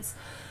substance.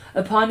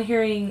 Upon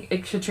hearing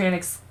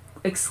Catran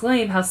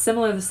exclaim how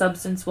similar the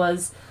substance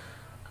was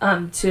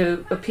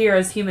to appear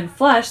as human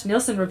flesh,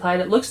 Nilsen replied,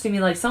 "It looks to me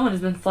like someone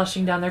has been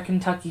flushing down their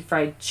Kentucky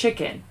Fried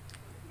Chicken."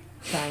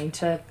 Trying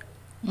to...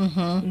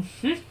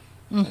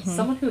 As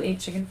someone who ate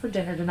chicken for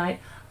dinner tonight,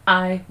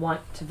 I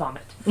want to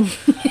vomit.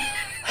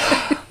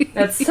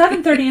 At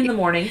 7:30 in the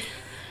morning,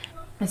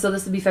 and so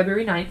this would be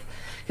February 9th,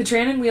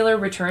 Catran and Wheeler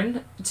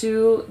returned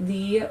to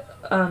the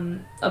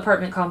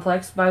apartment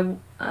complex, by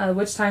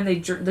which time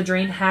the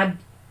drain had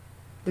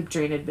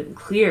been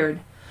cleared.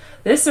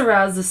 This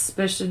aroused the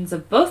suspicions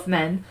of both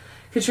men.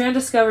 Catran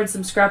discovered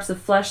some scraps of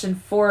flesh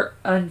and four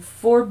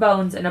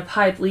bones in a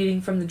pipe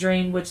leading from the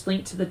drain, which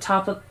linked to the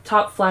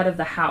top flat of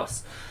the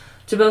house.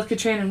 To both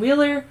Catran and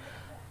Wheeler,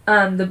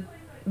 the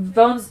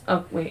bones...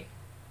 Oh, wait.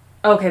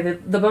 Okay,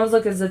 the bones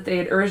look as if they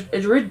had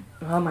originated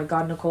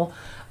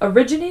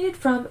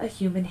from a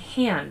human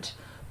hand.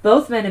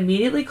 Both men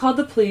immediately called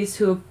the police,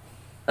 who,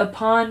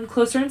 upon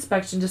closer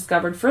inspection,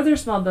 discovered further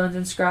small bones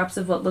and scraps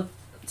of what looked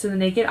to the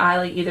naked eye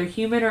like either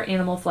human or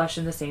animal flesh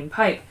in the same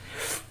pipe.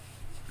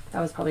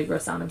 That was probably a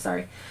gross sound, I'm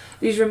sorry.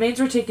 These remains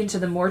were taken to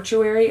the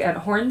mortuary at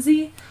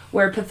Hornsey,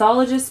 where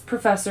pathologist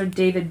Professor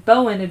David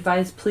Bowen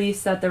advised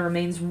police that the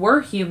remains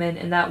were human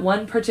and that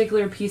one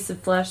particular piece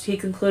of flesh he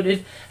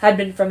concluded had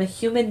been from a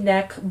human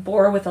neck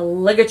bore with a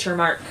ligature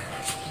mark.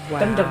 Wow.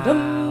 Dum, dum,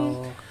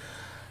 dum.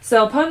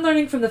 So upon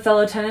learning from the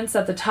fellow tenants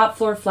that the top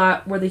floor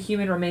flat where the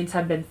human remains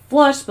had been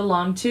flushed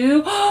belonged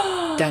to...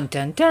 Dun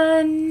dun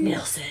dun!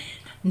 Nilsen.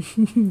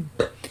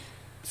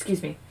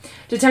 Excuse me.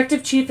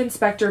 Detective Chief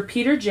Inspector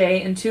Peter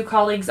J. and two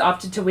colleagues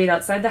opted to wait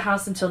outside the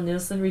house until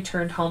Nilsen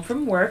returned home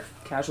from work.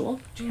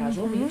 Casual,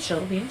 being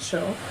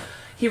chill.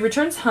 He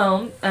returns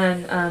home,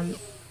 and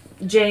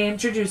Jay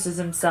introduces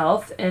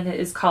himself and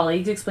his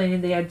colleagues,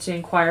 explaining they had to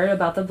inquire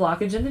about the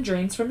blockage in the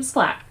drains from his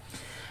flat.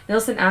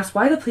 Nilsen asked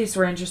why the police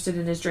were interested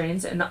in his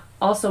drains, and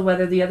also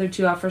whether the other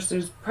two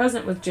officers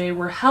present with Jay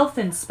were health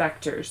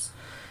inspectors.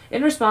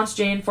 In response,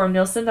 Jay informed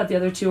Nilsen that the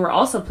other two were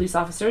also police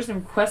officers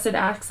and requested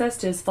access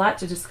to his flat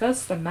to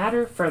discuss the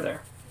matter further.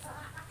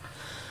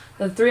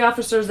 The three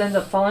officers ended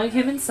up following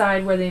him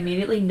inside, where they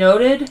immediately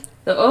noted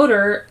the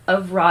odor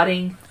of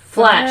rotting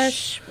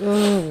flesh.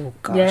 Oh,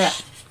 gosh. Yeah.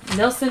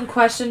 Nilsen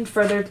questioned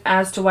further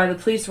as to why the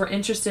police were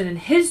interested in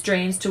his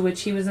drains, to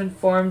which he was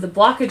informed the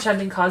blockage had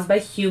been caused by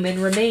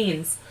human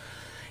remains.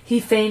 He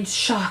feigned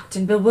shocked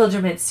and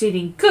bewilderment,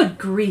 stating, "Good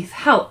grief,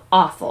 how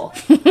awful."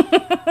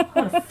 I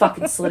want to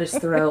fucking slit his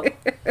throat.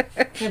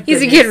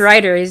 He's a good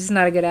writer. He's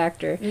not a good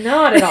actor.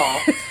 Not at all.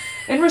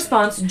 In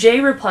response, Jay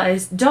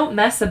replies, "Don't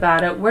mess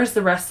about it. Where's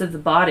the rest of the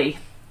body?"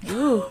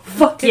 Ooh,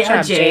 fuck yeah,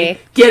 job, Jay.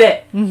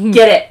 Get it.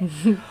 Get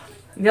it.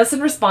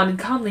 Nielsen responded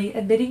calmly,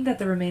 admitting that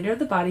the remainder of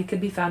the body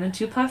could be found in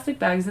two plastic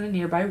bags in a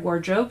nearby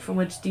wardrobe, from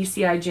which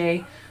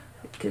DCIJ,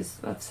 because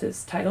that's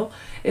his title,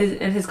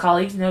 and his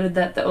colleagues noted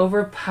that the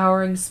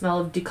overpowering smell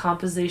of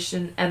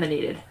decomposition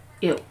emanated.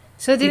 Ew.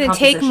 So it didn't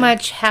take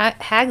much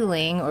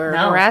haggling or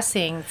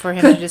harassing for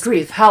him to just...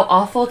 Grief, how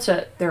awful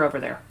to... They're over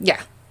there.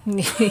 Yeah.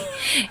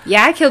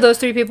 Yeah, I killed those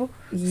three people.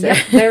 Yep,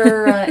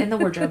 they're in the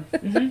wardrobe.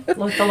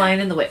 Like the Lion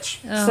and the Witch.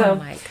 Oh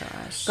my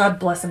gosh. God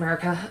bless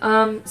America.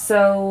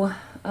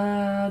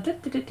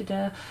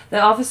 The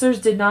officers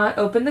did not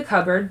open the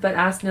cupboard, but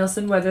asked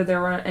Nilsen whether there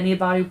were any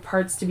body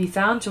parts to be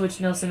found, to which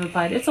Nilsen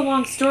replied, "It's a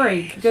long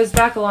story. It goes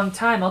back a long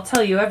time. I'll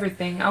tell you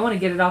everything. I want to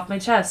get it off my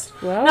chest.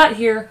 Well, not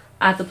here,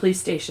 at the police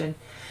station."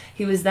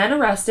 He was then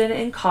arrested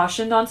and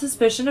cautioned on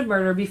suspicion of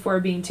murder before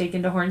being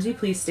taken to Hornsey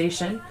Police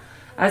Station.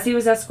 As he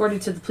was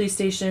escorted to the police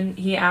station,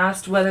 he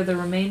asked whether the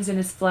remains in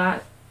his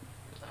flat...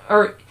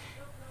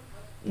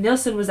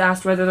 Nilsen was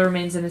asked whether the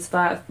remains in his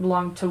flat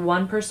belonged to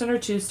one person or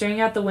two. Staring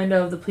out the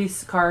window of the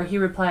police car, he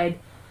replied,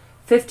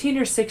 15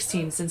 or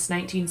 16 since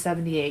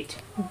 1978.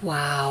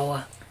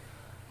 Wow.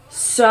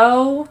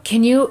 So...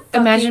 Can you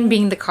imagine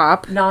being the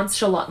cop?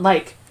 Nonchalant.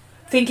 Like,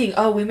 thinking,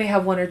 oh, we may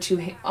have one or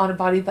two on a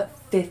body, but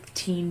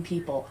 15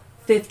 people.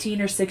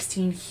 15 or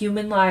 16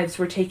 human lives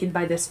were taken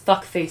by this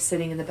fuckface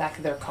sitting in the back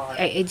of their car.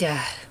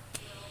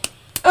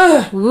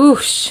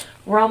 Whoosh.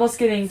 We're almost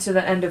getting to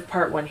the end of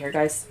part 1 here,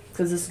 guys.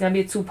 Because this is going to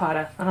be a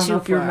two-parter. I don't know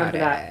if you remember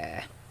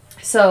that.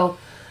 So,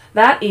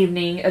 that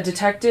evening, a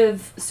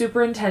detective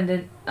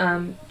superintendent,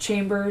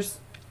 Chambers,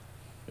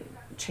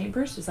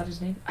 is that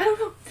his name? I don't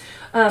know.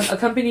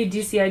 Accompanied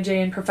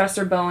DCIJ and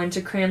Professor Bowen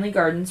to Cranley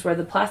Gardens, where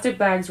the plastic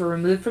bags were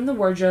removed from the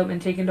wardrobe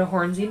and taken to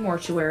Hornsey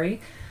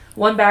Mortuary.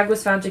 One bag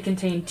was found to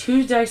contain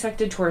 2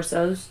 dissected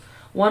torsos.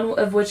 one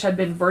of which had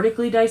been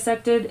vertically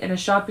dissected, and a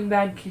shopping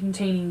bag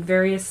containing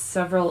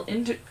several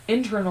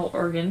internal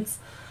organs.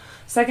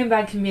 Second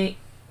bag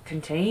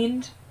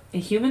contained a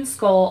human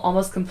skull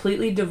almost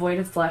completely devoid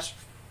of flesh,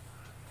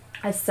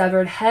 a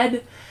severed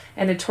head,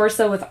 and a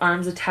torso with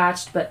arms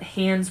attached, but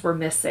hands were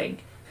missing.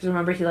 Because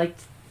remember, he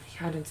liked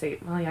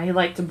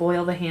to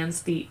boil the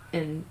hands, feet,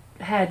 and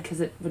head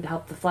because it would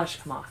help the flesh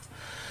come off.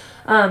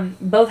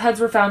 Both heads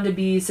were found to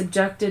be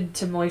subjected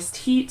to moist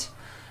heat.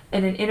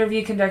 In an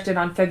interview conducted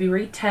on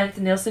February 10th,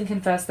 Nilsen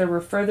confessed there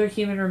were further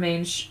human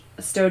remains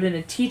stowed in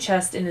a tea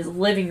chest in his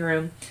living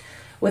room,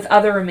 with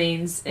other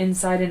remains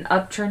inside an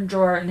upturned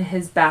drawer in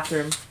his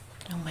bathroom.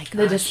 Oh my gosh.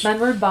 The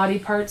dismembered body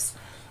parts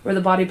were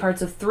the body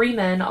parts of 3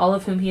 men, all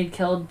of whom he had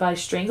killed by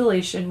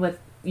strangulation,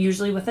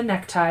 usually with a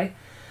necktie.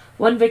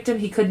 One victim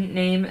he couldn't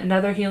name,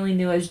 another he only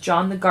knew as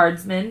John the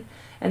Guardsman,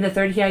 and the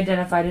third he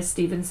identified as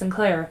Stephen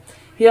Sinclair.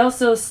 He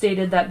also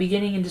stated that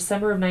beginning in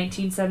December of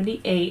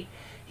 1978,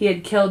 he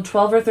had killed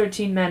 12 or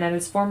 13 men at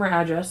his former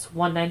address,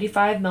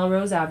 195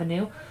 Melrose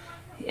Avenue,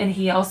 and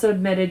he also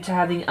admitted to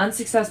having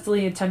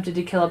unsuccessfully attempted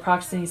to kill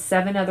approximately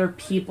 7 other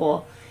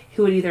people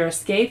who had either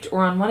escaped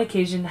or on one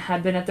occasion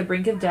had been at the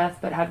brink of death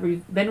but had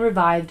been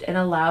revived and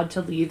allowed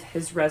to leave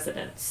his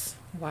residence.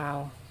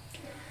 Wow.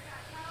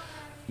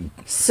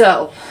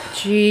 So.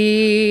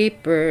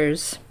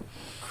 Jeepers.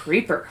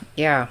 Creeper.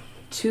 Yeah.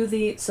 So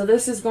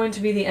this is going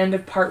to be the end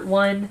of part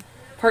 1.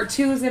 Part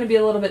 2 is going to be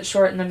a little bit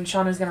short, and then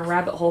Shauna's going to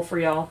rabbit hole for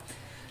y'all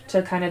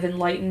to kind of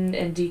enlighten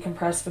and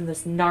decompress from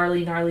this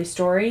gnarly, gnarly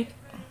story.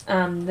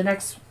 The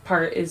next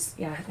part is,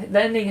 the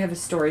ending of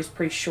his story is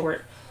pretty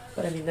short,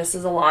 but I mean, this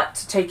is a lot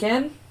to take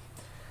in.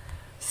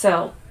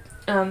 So,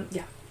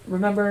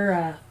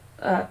 remember,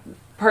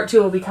 part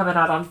 2 will be coming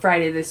out on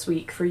Friday this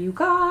week for you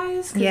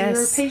guys, because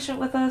you were patient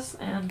with us,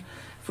 and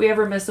if we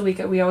ever miss a week,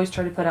 we always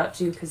try to put out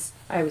 2, because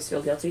I always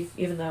feel guilty,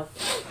 even though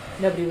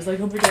nobody was like,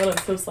 oh my god, I'm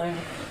so sad.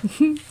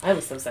 I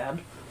was so sad.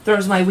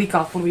 Throws my week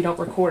off when we don't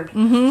record.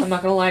 Mm-hmm. I'm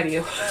not going to lie to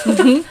you.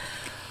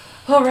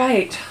 Mm-hmm. All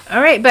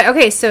right, but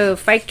okay, so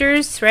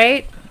Fighters,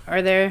 right?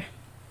 Are there...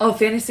 Oh,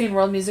 Fantasy and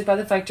World Music by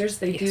the Fighters.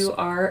 They do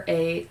our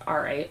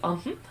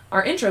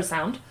intro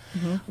sound.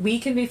 Mm-hmm. We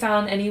can be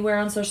found anywhere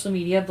on social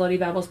media. Bloody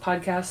Babbles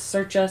Podcast.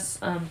 Search us.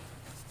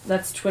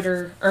 That's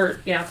Twitter,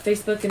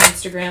 Facebook and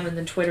Instagram, and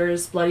then Twitter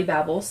is Bloody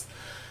Babbles.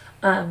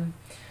 And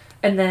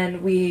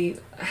then we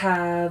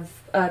have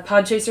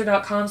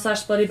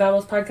podchaser.com/Bloody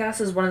Babbles Podcast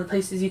is one of the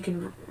places you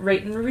can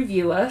rate and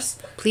review us.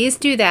 Please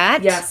do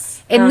that.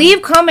 Yes. And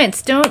leave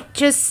comments. Don't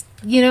just,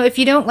 if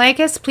you don't like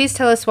us, please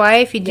tell us why.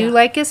 If you do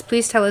like us,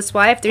 please tell us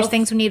why. If there's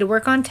things we need to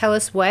work on, tell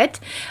us what.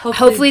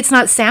 Hopefully it's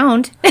not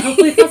sound.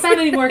 Hopefully it's not sound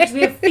anymore, because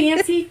we have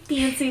fancy,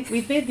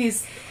 we've made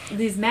these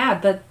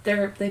mad, but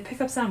they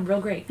pick up sound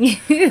real great.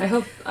 I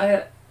hope,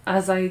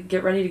 as I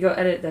get ready to go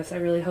edit this, I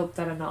really hope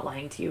that I'm not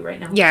lying to you right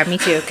now. Yeah, me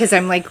too, because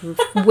I'm like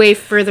way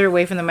further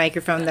away from the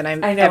microphone than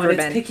I've ever been.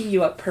 It's picking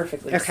you up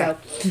perfectly. Okay.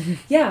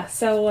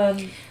 So,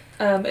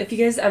 if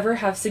you guys ever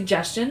have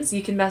suggestions,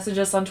 you can message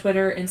us on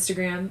Twitter,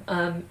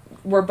 Instagram.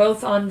 We're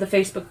both on the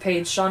Facebook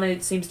page.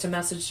 Shauna seems to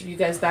message you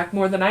guys back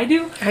more than I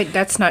do.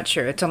 That's not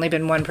true. It's only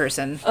been one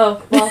person.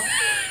 Oh, well.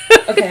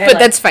 Okay. But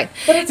that's fine.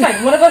 But it's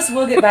fine. One of us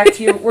will get back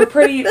to you. We're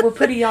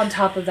pretty on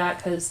top of that,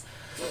 because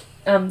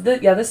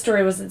this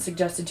story wasn't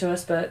suggested to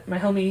us, but my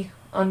homie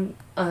on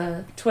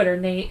Twitter,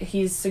 Nate,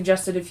 he's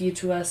suggested a few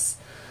to us,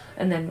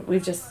 and then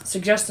we've just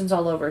suggestions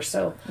all over,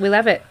 so we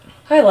love it.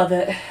 I love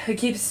it. It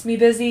keeps me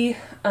busy.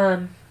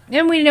 And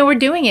we know we're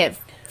doing it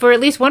for at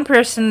least one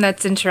person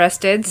that's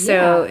interested,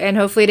 and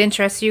hopefully it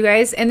interests you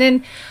guys. And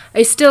then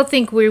I still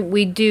think we're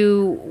going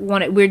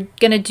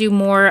to do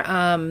more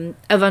of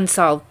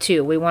Unsolved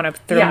too. We want to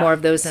throw more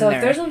of those in there. So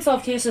if there's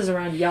unsolved cases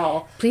around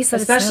y'all, please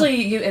let us know.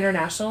 Especially you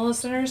international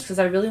listeners, because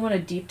I really want to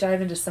deep dive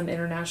into some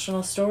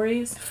international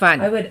stories.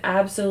 Fun. I would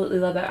absolutely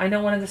love that. I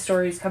know one of the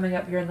stories coming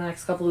up here in the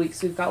next couple of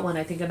weeks. We've got one,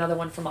 I think another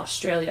one from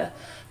Australia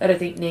that I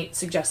think Nate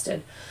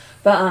suggested.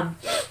 But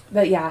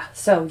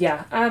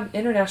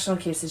international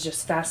cases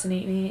just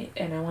fascinate me,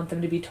 and I want them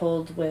to be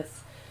told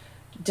with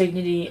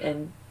dignity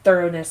and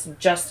thoroughness and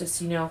justice.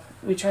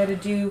 We try to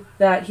do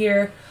that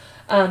here.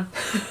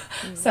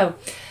 So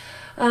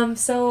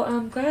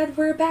I'm glad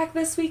we're back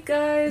this week,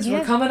 guys. Yeah.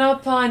 We're coming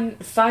up on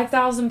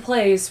 5,000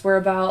 plays.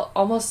 We're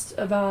almost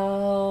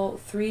about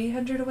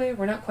 300 away.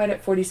 We're not quite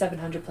at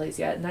 4,700 plays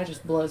yet, and that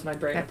just blows my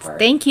brain apart.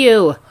 Thank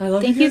you. I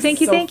love you so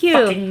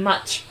fucking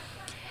much.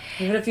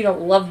 Even if you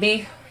don't love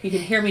me, you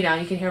can hear me now.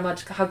 You can hear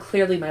how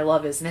clearly my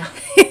love is now.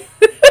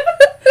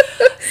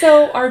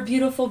 So, our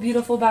beautiful,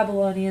 beautiful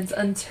Babylonians,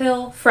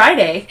 until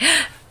Friday.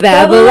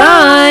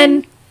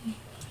 Babylon!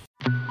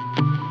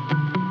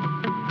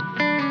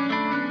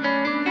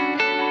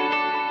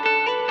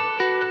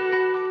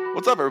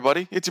 What's up,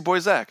 everybody? It's your boy,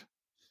 Zach.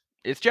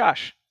 It's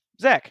Josh.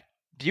 Zach,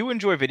 do you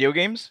enjoy video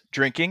games,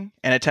 drinking,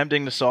 and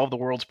attempting to solve the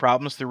world's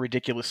problems through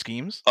ridiculous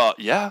schemes?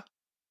 Yeah.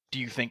 Do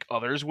you think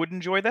others would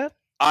enjoy that?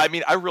 I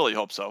mean, I really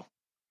hope so.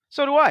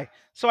 So do I.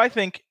 So I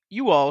think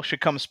you all should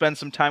come spend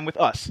some time with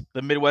us,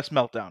 the Midwest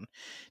Meltdown.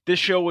 This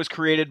show was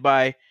created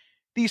by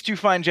These two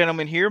fine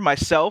gentlemen here,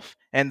 myself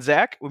and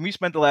Zach, when we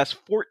spent the last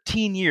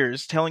 14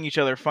 years telling each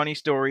other funny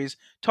stories,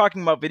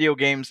 talking about video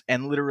games,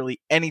 and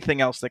literally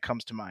anything else that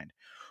comes to mind.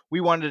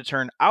 We wanted to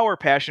turn our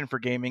passion for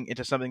gaming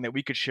into something that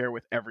we could share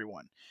with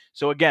everyone.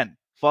 So again,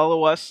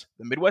 follow us,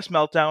 The Midwest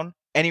Meltdown,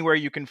 anywhere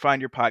you can find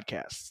your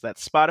podcasts.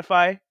 That's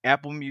Spotify,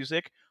 Apple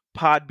Music,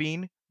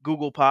 Podbean,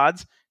 Google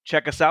Pods.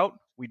 Check us out.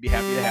 We'd be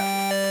happy to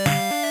have you.